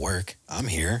doing the work. I'm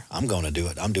here. I'm going to do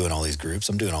it. I'm doing all these groups.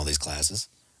 I'm doing all these classes,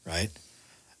 right?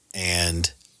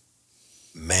 And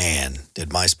man,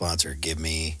 did my sponsor give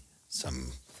me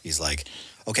some, he's like,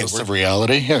 okay, Dose of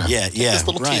reality here. yeah, This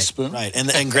little right, teaspoon. right.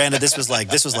 And granted, this was like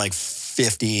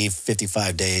 50,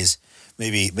 55 days,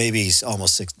 maybe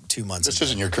almost 2 months. This into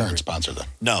isn't your recovery. current sponsor, then.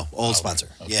 No, old sponsor.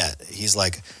 Okay. Yeah, he's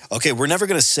like, okay, we're never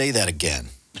going to say that again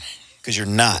because you're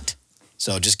not.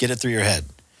 So just get it through your head.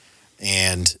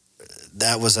 And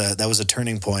that was a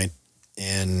turning point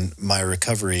in my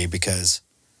recovery because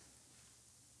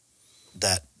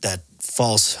that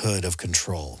falsehood of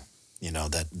control,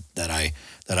 that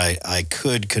I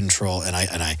could control and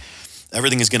I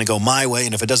everything is going to go my way,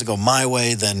 and if it doesn't go my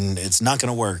way, then it's not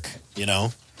going to work,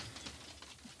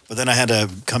 But then I had to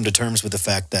come to terms with the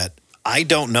fact that I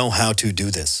don't know how to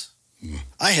do this.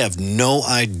 I have no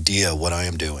idea what I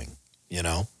am doing,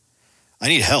 I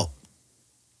need help.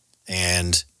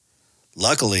 And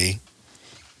luckily,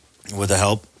 with the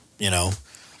help,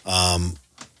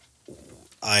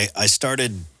 I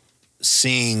started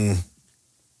seeing,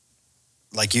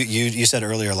 like you said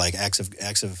earlier, like acts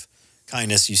of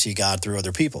kindness. You see God through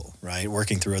other people, right?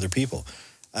 Working through other people.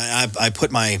 I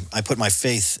put my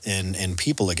faith in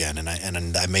people again, and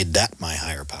I made that my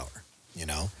higher power.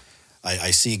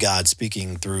 I see God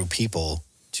speaking through people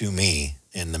to me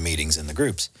in the meetings in the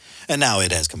groups, and now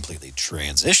it has completely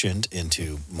transitioned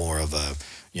into more of a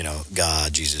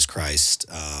God, Jesus Christ,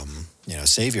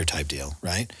 Savior type deal,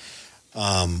 right?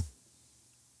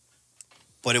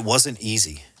 But it wasn't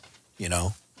easy,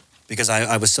 because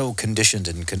I was so conditioned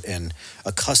and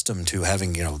accustomed to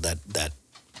having that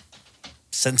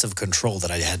sense of control that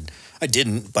I had. I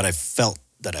didn't, but I felt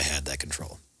that I had that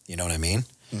control. You know what I mean?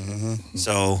 Mm-hmm.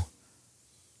 So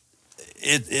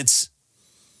it's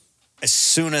as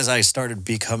soon as I started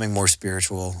becoming more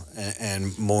spiritual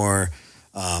and more,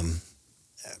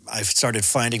 I started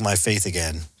finding my faith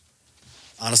again.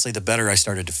 Honestly, the better I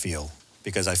started to feel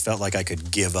because I felt like I could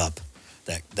give up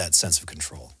that sense of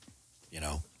control.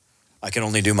 I can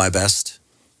only do my best.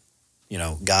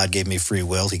 God gave me free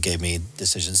will. He gave me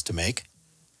decisions to make.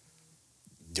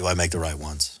 Do I make the right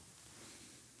ones?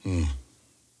 And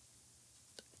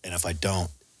if I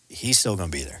don't, he's still going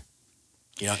to be there.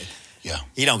 Yeah.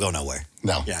 He don't go nowhere.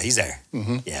 No. Yeah, he's there.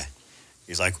 Mm-hmm. Yeah.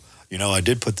 He's like, I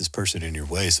did put this person in your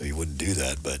way so you wouldn't do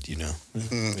that, but,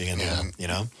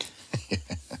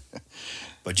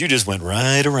 But you just went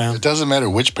right around. It doesn't matter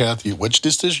which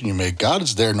decision you make. God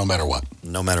is there no matter what.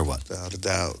 No matter what. without a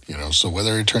doubt. So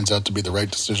whether it turns out to be the right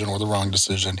decision or the wrong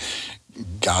decision,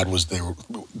 God was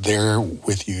there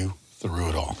with you through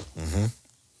it all. Mm-hmm.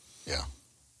 Yeah.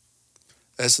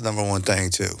 That's the number one thing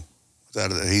too.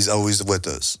 Without a doubt, he's always with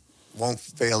us. Won't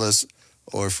fail us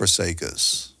or forsake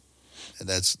us. And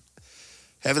that's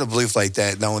having a belief like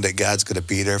that, knowing that God's going to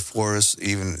be there for us,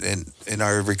 even in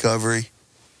our recovery.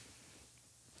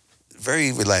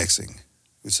 Very relaxing.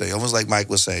 We say, almost like Mike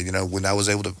was saying, when I was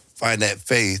able to find that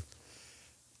faith,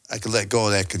 I could let go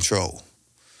of that control.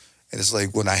 And it's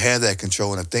like when I have that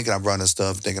control and I'm thinking I'm running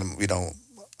stuff, thinking,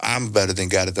 I'm better than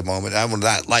God at the moment. I'm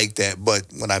not like that, but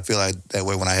when I feel like that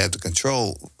way, when I have the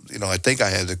control, I think I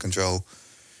have the control,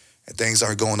 and things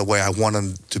aren't going the way I want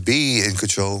them to be in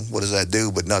control, what does that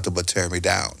do? But nothing but tear me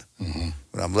down. Mm-hmm.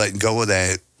 When I'm letting go of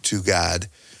that to God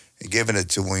and giving it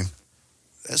to him,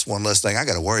 that's one less thing I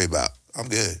got to worry about. I'm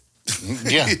good.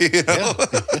 Yeah.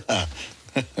 Yeah.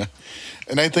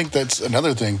 And I think that's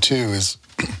another thing too is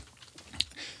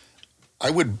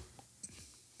I would,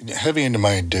 heavy into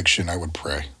my addiction, I would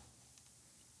pray.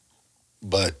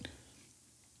 But,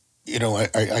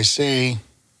 I say,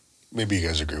 maybe you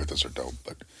guys agree with this or don't,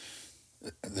 but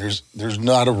there's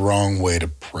not a wrong way to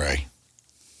pray.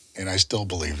 And I still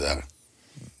believe that.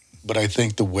 But I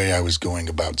think the way I was going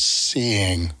about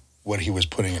seeing what he was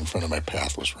putting in front of my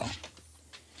path was wrong.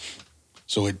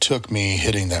 So it took me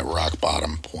hitting that rock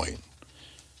bottom point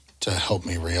to help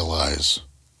me realize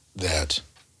that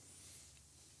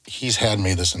he's had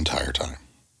me this entire time.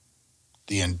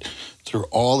 Through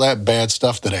all that bad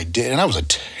stuff that I did, and I was a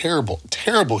terrible,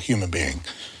 terrible human being.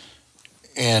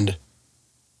 And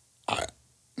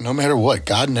no matter what,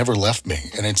 God never left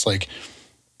me. And it's like,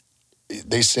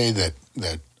 they say that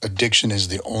addiction is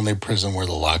the only prison where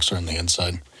the locks are on the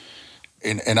inside.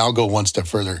 And I'll go one step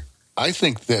further. I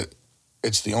think that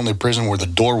it's the only prison where the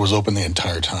door was open the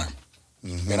entire time.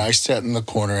 Mm-hmm. And I sat in the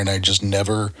corner and I just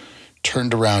never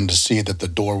turned around to see that the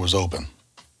door was open.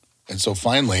 And so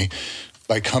finally,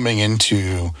 by coming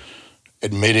into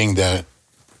admitting that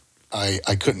I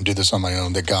couldn't do this on my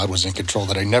own, that God was in control,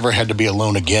 that I never had to be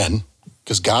alone again,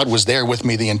 because God was there with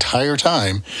me the entire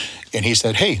time. And he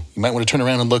said, hey, you might want to turn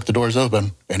around and look, the door's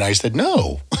open. And I said,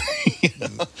 no.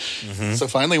 Mm-hmm. So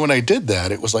finally, when I did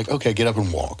that, it was like, okay, get up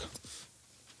and walk.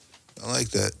 I like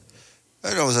that.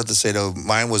 I always have to say, though,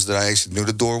 mine was that I actually knew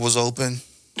the door was open.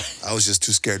 I was just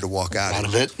too scared to walk out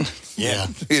of it. Yeah.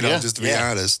 Just to be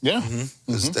honest. Yeah.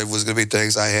 Mm-hmm. There was going to be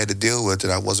things I had to deal with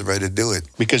and I wasn't ready to do it.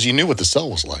 Because you knew what the cell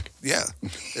was like. Yeah.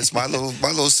 It's my little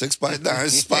 6x9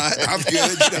 spot. I'm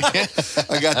good.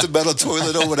 I got the metal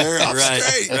toilet over there. I'm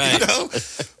straight. Right.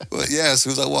 But yeah, as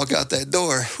soon as I walk out that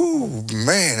door, whew,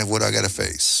 man, what I got to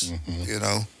face,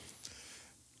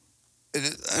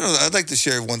 And I'd like to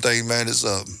share one thing, man, is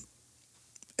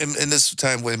in this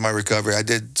time with my recovery, I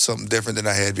did something different than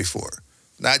I had before.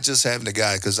 Not just having the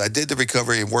God, because I did the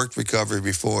recovery and worked recovery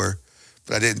before,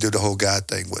 but I didn't do the whole God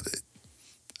thing with it.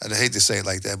 I hate to say it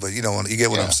like that, but you get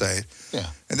what I'm saying. Yeah.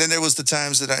 And then there was the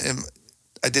times that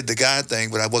I did the God thing,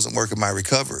 but I wasn't working my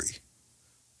recovery.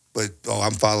 But,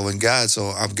 I'm following God, so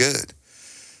I'm good.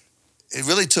 It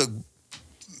really took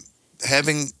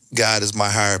having God as my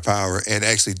higher power and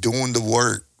actually doing the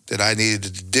work that I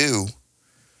needed to do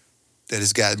that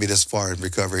has gotten me this far in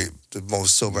recovery, the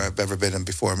most sober I've ever been in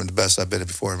before him and the best I've been in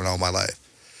before him in all my life.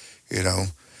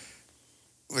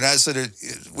 When I said it,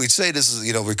 we say this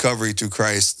is, recovery through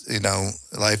Christ,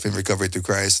 life in recovery through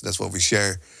Christ. That's what we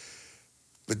share.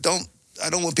 But I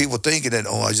don't want people thinking that,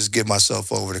 I just give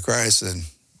myself over to Christ and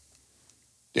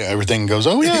everything goes,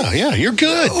 you're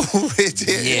good. No, it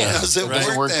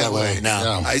doesn't work that way.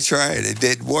 No. I tried. It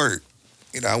didn't work.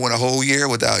 I went a whole year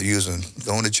without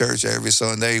going to church every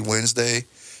Sunday, Wednesday,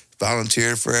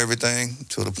 volunteered for everything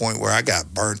to the point where I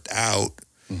got burnt out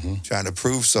trying to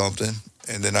prove something,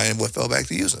 and then I fell back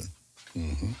to using.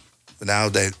 Mm-hmm. But now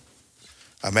that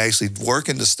I'm actually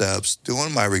working the steps,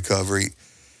 doing my recovery,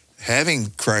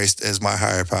 having Christ as my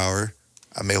higher power,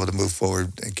 I'm able to move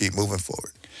forward and keep moving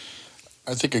forward.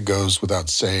 I think it goes without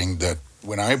saying that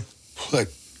when I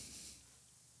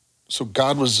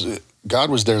God was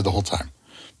there the whole time.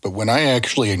 But when I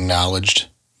actually acknowledged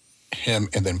him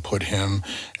and then put him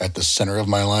at the center of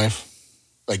my life,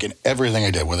 like in everything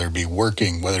I did, whether it be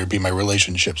working, whether it be my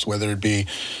relationships, whether it be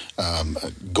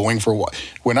going for a walk,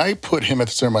 when I put him at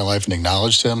the center of my life and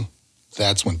acknowledged him,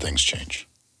 that's when things change.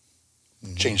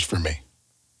 Changed for me.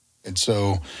 And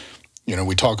so,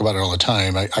 we talk about it all the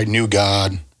time. I knew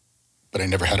God, but I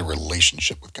never had a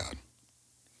relationship with God.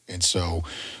 And so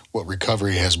what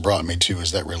recovery has brought me to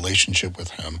is that relationship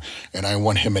with him. And I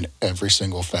want him in every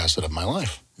single facet of my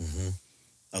life. Mm-hmm.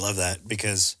 I love that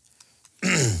because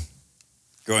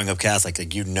growing up Catholic,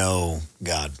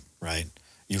 God, right?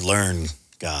 You learn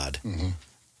God. Mm-hmm.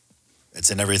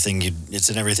 It's in everything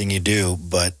you do,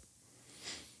 but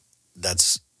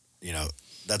that's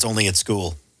only at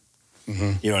school.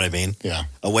 Mm-hmm. You know what I mean? Yeah.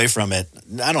 Away from it,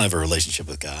 I don't have a relationship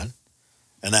with God.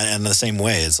 And that, in the same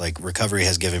way, it's like recovery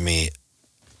has given me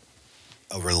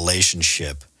a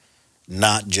relationship,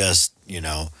 not just,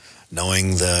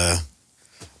 knowing the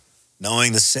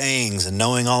sayings and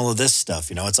knowing all of this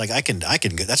stuff. It's like I can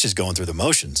that's just going through the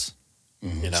motions.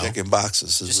 Mm-hmm. Checking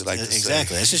boxes, as we like to say.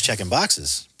 Exactly. It's just checking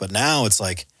boxes. But now it's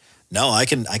like, no, I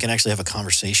can actually have a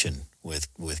conversation with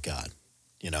God,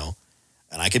 and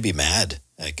I could be mad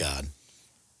at God,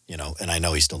 and I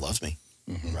know he still loves me.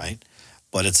 Mm-hmm. Right.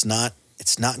 But it's not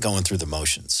going through the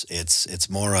motions. It's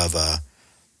more of a,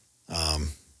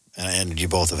 and you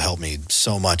both have helped me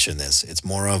so much in this. It's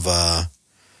more of a,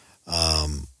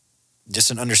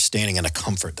 just an understanding and a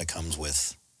comfort that comes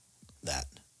with that.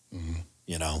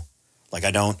 Mm-hmm. Like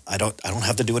I don't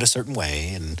have to do it a certain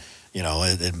way, and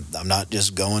I'm not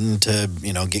just going to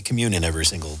get communion every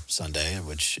single Sunday.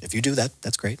 Which if you do that,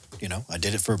 that's great. I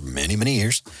did it for many, many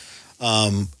years,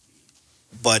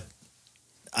 but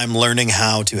I'm learning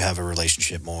how to have a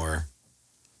relationship more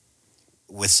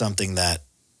with something that,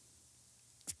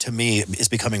 to me, is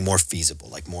becoming more feasible,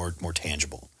 like more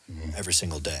tangible every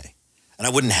single day. And I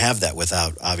wouldn't have that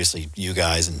without, obviously, you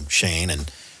guys and Shane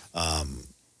and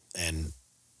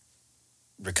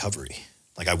recovery.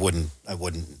 Like I wouldn't.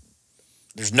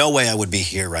 There's no way I would be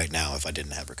here right now if I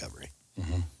didn't have recovery.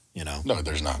 You know, No,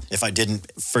 there's not. if I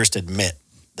didn't first admit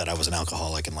that I was an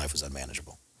alcoholic and life was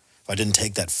unmanageable, if I didn't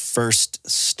take that first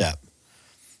step,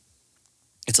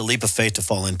 it's a leap of faith to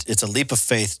fall in. It's a leap of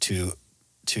faith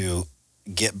to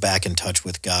get back in touch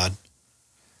with God.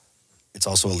 It's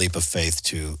also a leap of faith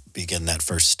to begin that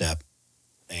first step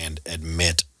and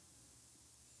admit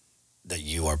that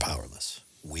you are powerless.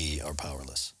 We are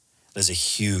powerless. That is a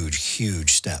huge,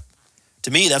 huge step.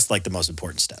 To me, that's like the most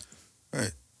important step.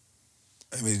 Right.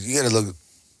 I mean, you got to look,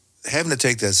 having to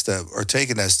take that step or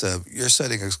taking that step, you're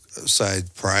setting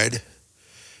aside pride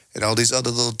and all these other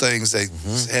little things that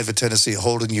have a tendency of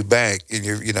holding you back. And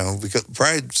because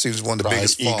pride seems one of the Pride,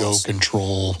 biggest ego, faults.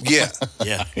 control. Yeah.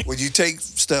 Yeah. When you take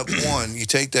step one, you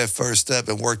take that first step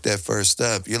and work that first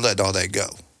step, you're letting all that go.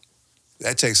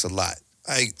 That takes a lot.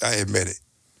 I admit it.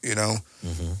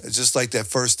 It's just like that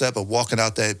first step of walking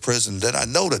out that prison. Then I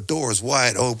know the door is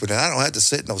wide open, and I don't have to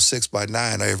sit in no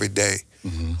 6x9 every day,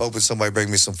 hoping somebody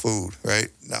bring me some food. Right?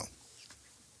 No.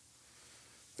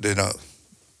 But then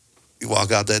you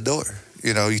walk out that door.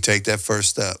 You take that first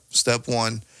step. Step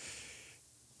one.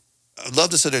 I'd love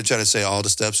to sit there and try to say all the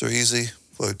steps are easy,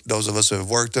 but those of us who have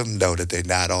worked them know that they're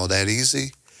not all that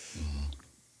easy.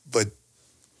 But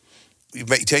you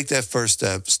take that first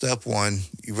step. Step one,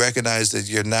 you recognize that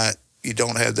you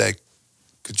don't have that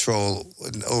control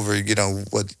over,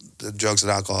 what the drugs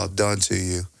and alcohol have done to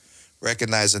you.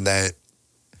 Recognizing that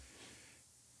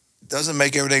doesn't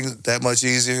make everything that much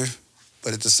easier,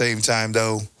 but at the same time,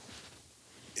 though,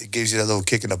 it gives you that little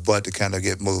kick in the butt to kind of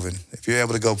get moving. If you're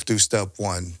able to go through step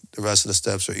one, the rest of the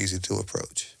steps are easy to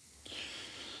approach.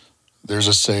 There's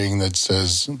a saying that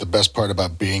says the best part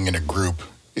about being in a group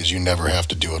is you never have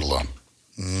to do it alone.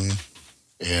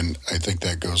 And I think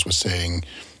that goes with saying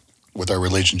with our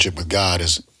relationship with God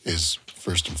is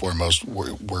first and foremost,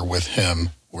 we're with him.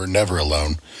 We're never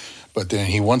alone. But then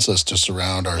he wants us to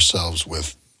surround ourselves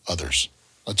with others.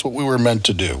 That's what we were meant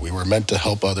to do. We were meant to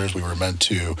help others. We were meant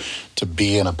to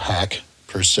be in a pack,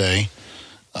 per se.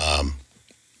 I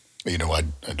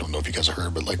don't know if you guys have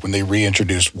heard, but like when they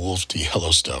reintroduced wolves to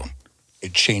Yellowstone,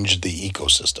 it changed the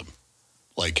ecosystem,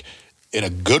 like in a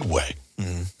good way.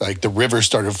 Like the river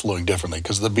started flowing differently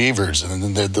because of the beavers, and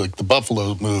then the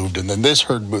buffalo moved, and then this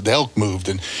herd moved, the elk moved,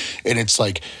 and it's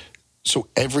like, so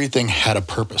everything had a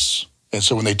purpose. And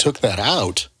so when they took that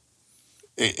out,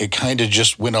 it kind of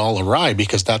just went all awry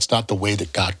because that's not the way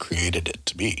that God created it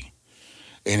to be.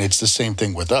 And it's the same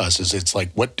thing with us. It's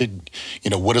like, what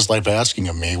is life asking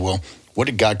of me? Well, what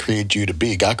did God create you to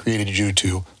be? God created you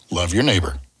to love your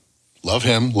neighbor, love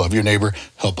him, love your neighbor,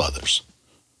 help others.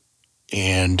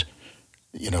 And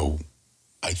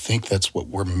I think that's what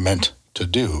we're meant to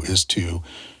do, is to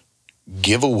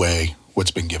give away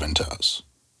what's been given to us.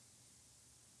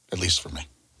 At least for me.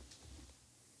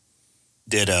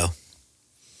 Ditto.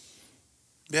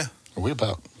 Yeah. Are we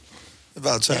about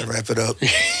time to wrap it up.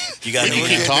 You got We any?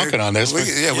 can keep talking on this. We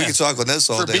can talk on this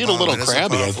all For day being a long, little man. It's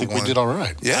crabby, I powerful think we one. did all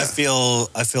right. Yeah. I feel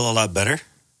a lot better.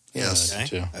 Yes. Me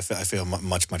too. I feel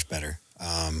much better.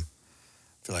 I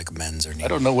feel like men's are needed. I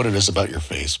don't know what it is about your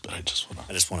face, but I just want to.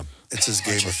 I just want to. It's his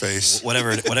gamer face. Whatever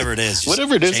it is. Just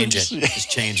Whatever it is, change it's- it. Just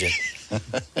change it.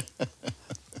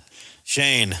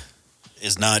 Shane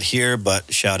is not here,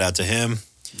 but shout out to him.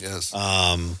 Yes.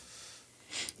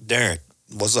 Derek,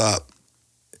 What's up?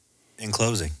 in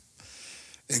closing.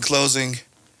 In closing,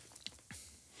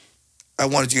 I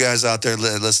wanted you guys out there to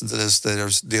listen to this that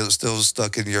are still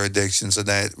stuck in your addictions, and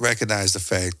that recognize the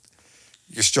fact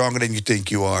you're stronger than you think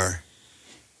you are.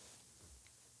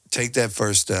 Take that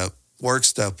first step, work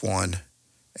step one,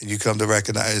 and you come to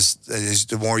recognize that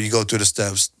the more you go through the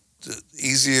steps, the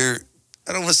easier.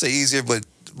 I don't want to say easier, but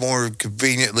more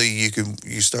conveniently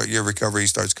you start your recovery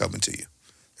starts coming to you.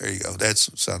 There you go. That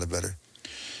sounded better.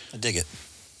 I dig it.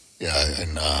 Yeah,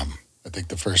 and I think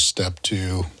the first step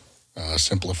to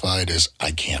simplify it is I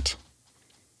can't.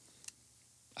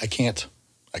 I can't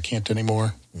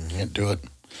anymore. Can't do it.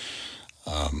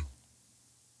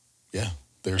 Yeah,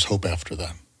 there's hope after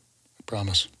that. I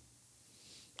promise.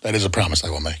 That is a promise I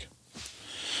will make.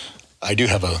 I do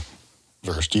have a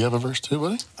verse. Do you have a verse too,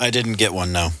 buddy? I didn't get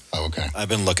one, no. Oh, okay. I've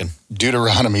been looking.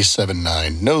 Deuteronomy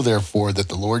 7:9. Know therefore that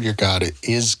the Lord your God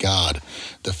is God,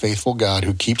 the faithful God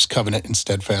who keeps covenant and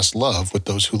steadfast love with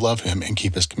those who love him and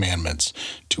keep his commandments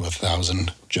to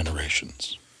 1,000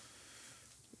 generations.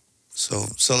 So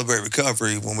Celebrate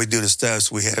Recovery, when we do the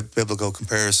steps, we have biblical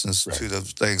comparisons Right. to the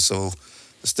things. So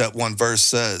the step 1 verse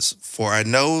says, "For I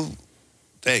know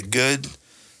that good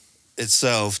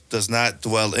itself does not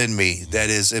dwell in me, that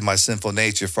is, in my sinful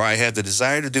nature. For I have the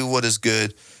desire to do what is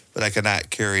good, but I cannot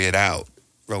carry it out."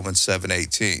 Romans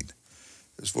 7:18.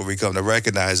 That's where we come to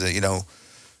recognize that,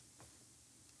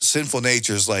 sinful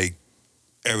nature is like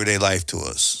everyday life to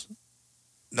us.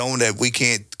 Knowing that we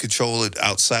can't control it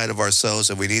outside of ourselves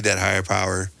and we need that higher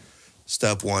power.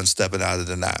 Step 1, stepping out of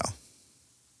denial.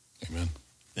 Amen.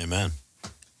 Amen.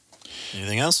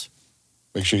 Anything else?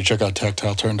 Make sure you check out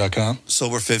tactileturn.com.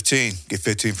 Sober 15. Get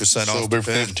 15% off Sober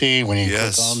the pen. 15 when you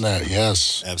Yes. click on that.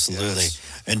 Yes. Absolutely. Yes.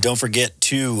 And don't forget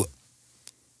to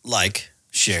like,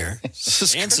 share,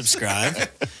 and subscribe.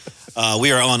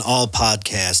 We are on all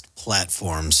podcast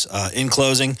platforms. In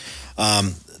closing,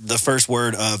 the first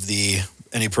word of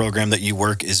any program that you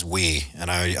work is we. And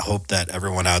I hope that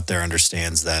everyone out there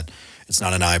understands that it's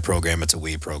not an I program, it's a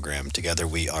we program. Together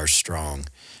we are strong.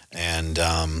 And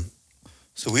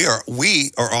So we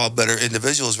are all better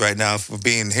individuals right now for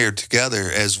being here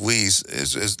together as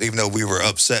even though we were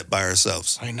upset by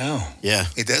ourselves. I know. yeah.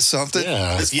 Ain't that something?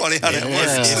 Yeah. It's funny how that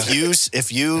Yeah. works.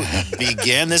 If you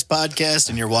began this podcast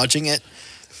and you're watching it,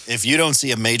 if you don't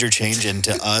see a major change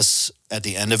into us at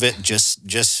the end of it,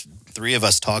 just 3 of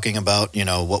us talking about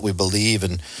what we believe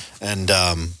and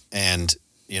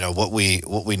what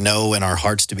we know in our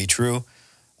hearts to be true,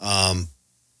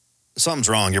 something's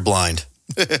wrong. You're blind,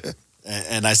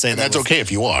 and I say And that that's with- okay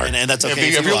if you are. and that's okay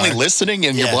If if you you're only are. listening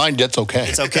and you're Yeah. blind, that's okay.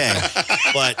 It's okay,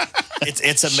 but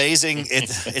it's amazing.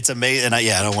 It's amazing, and I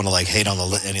don't want to hate on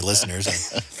any listeners,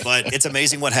 but it's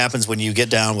amazing what happens when you get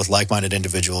down with like-minded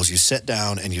individuals. You sit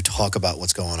down and you talk about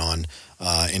what's going on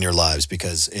in your lives,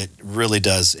 because it really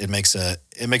does. It makes a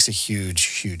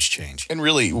huge change. And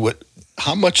really,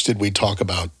 how much did we talk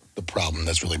about the problem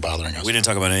that's really bothering us? We didn't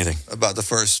talk about anything. About the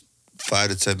first 5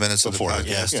 to 10 minutes Before of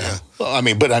the it. podcast. Yes. Yeah.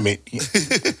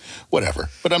 Well, whatever.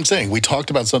 But I'm saying we talked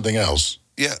about something else,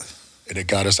 Yeah. and it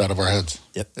got us out of our heads.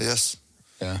 Yes.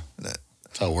 Yeah. That-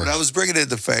 That's how it works. But I was bringing in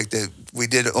the fact that we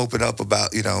did open up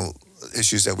about,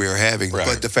 issues that we were having, Right.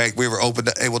 but the fact we were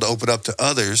able to open up to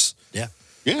others, yeah.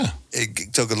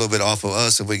 it took a little bit off of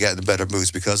us, and we got in better moods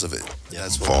because of it. Yeah.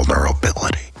 That's what.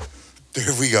 Vulnerability.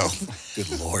 There we go. Good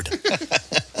Lord.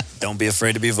 Don't be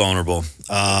afraid to be vulnerable.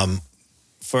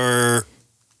 For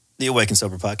the Awaken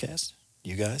Sober podcast,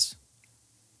 you guys,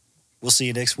 we'll see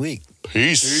you next week.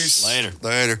 Peace. Later.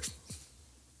 Later.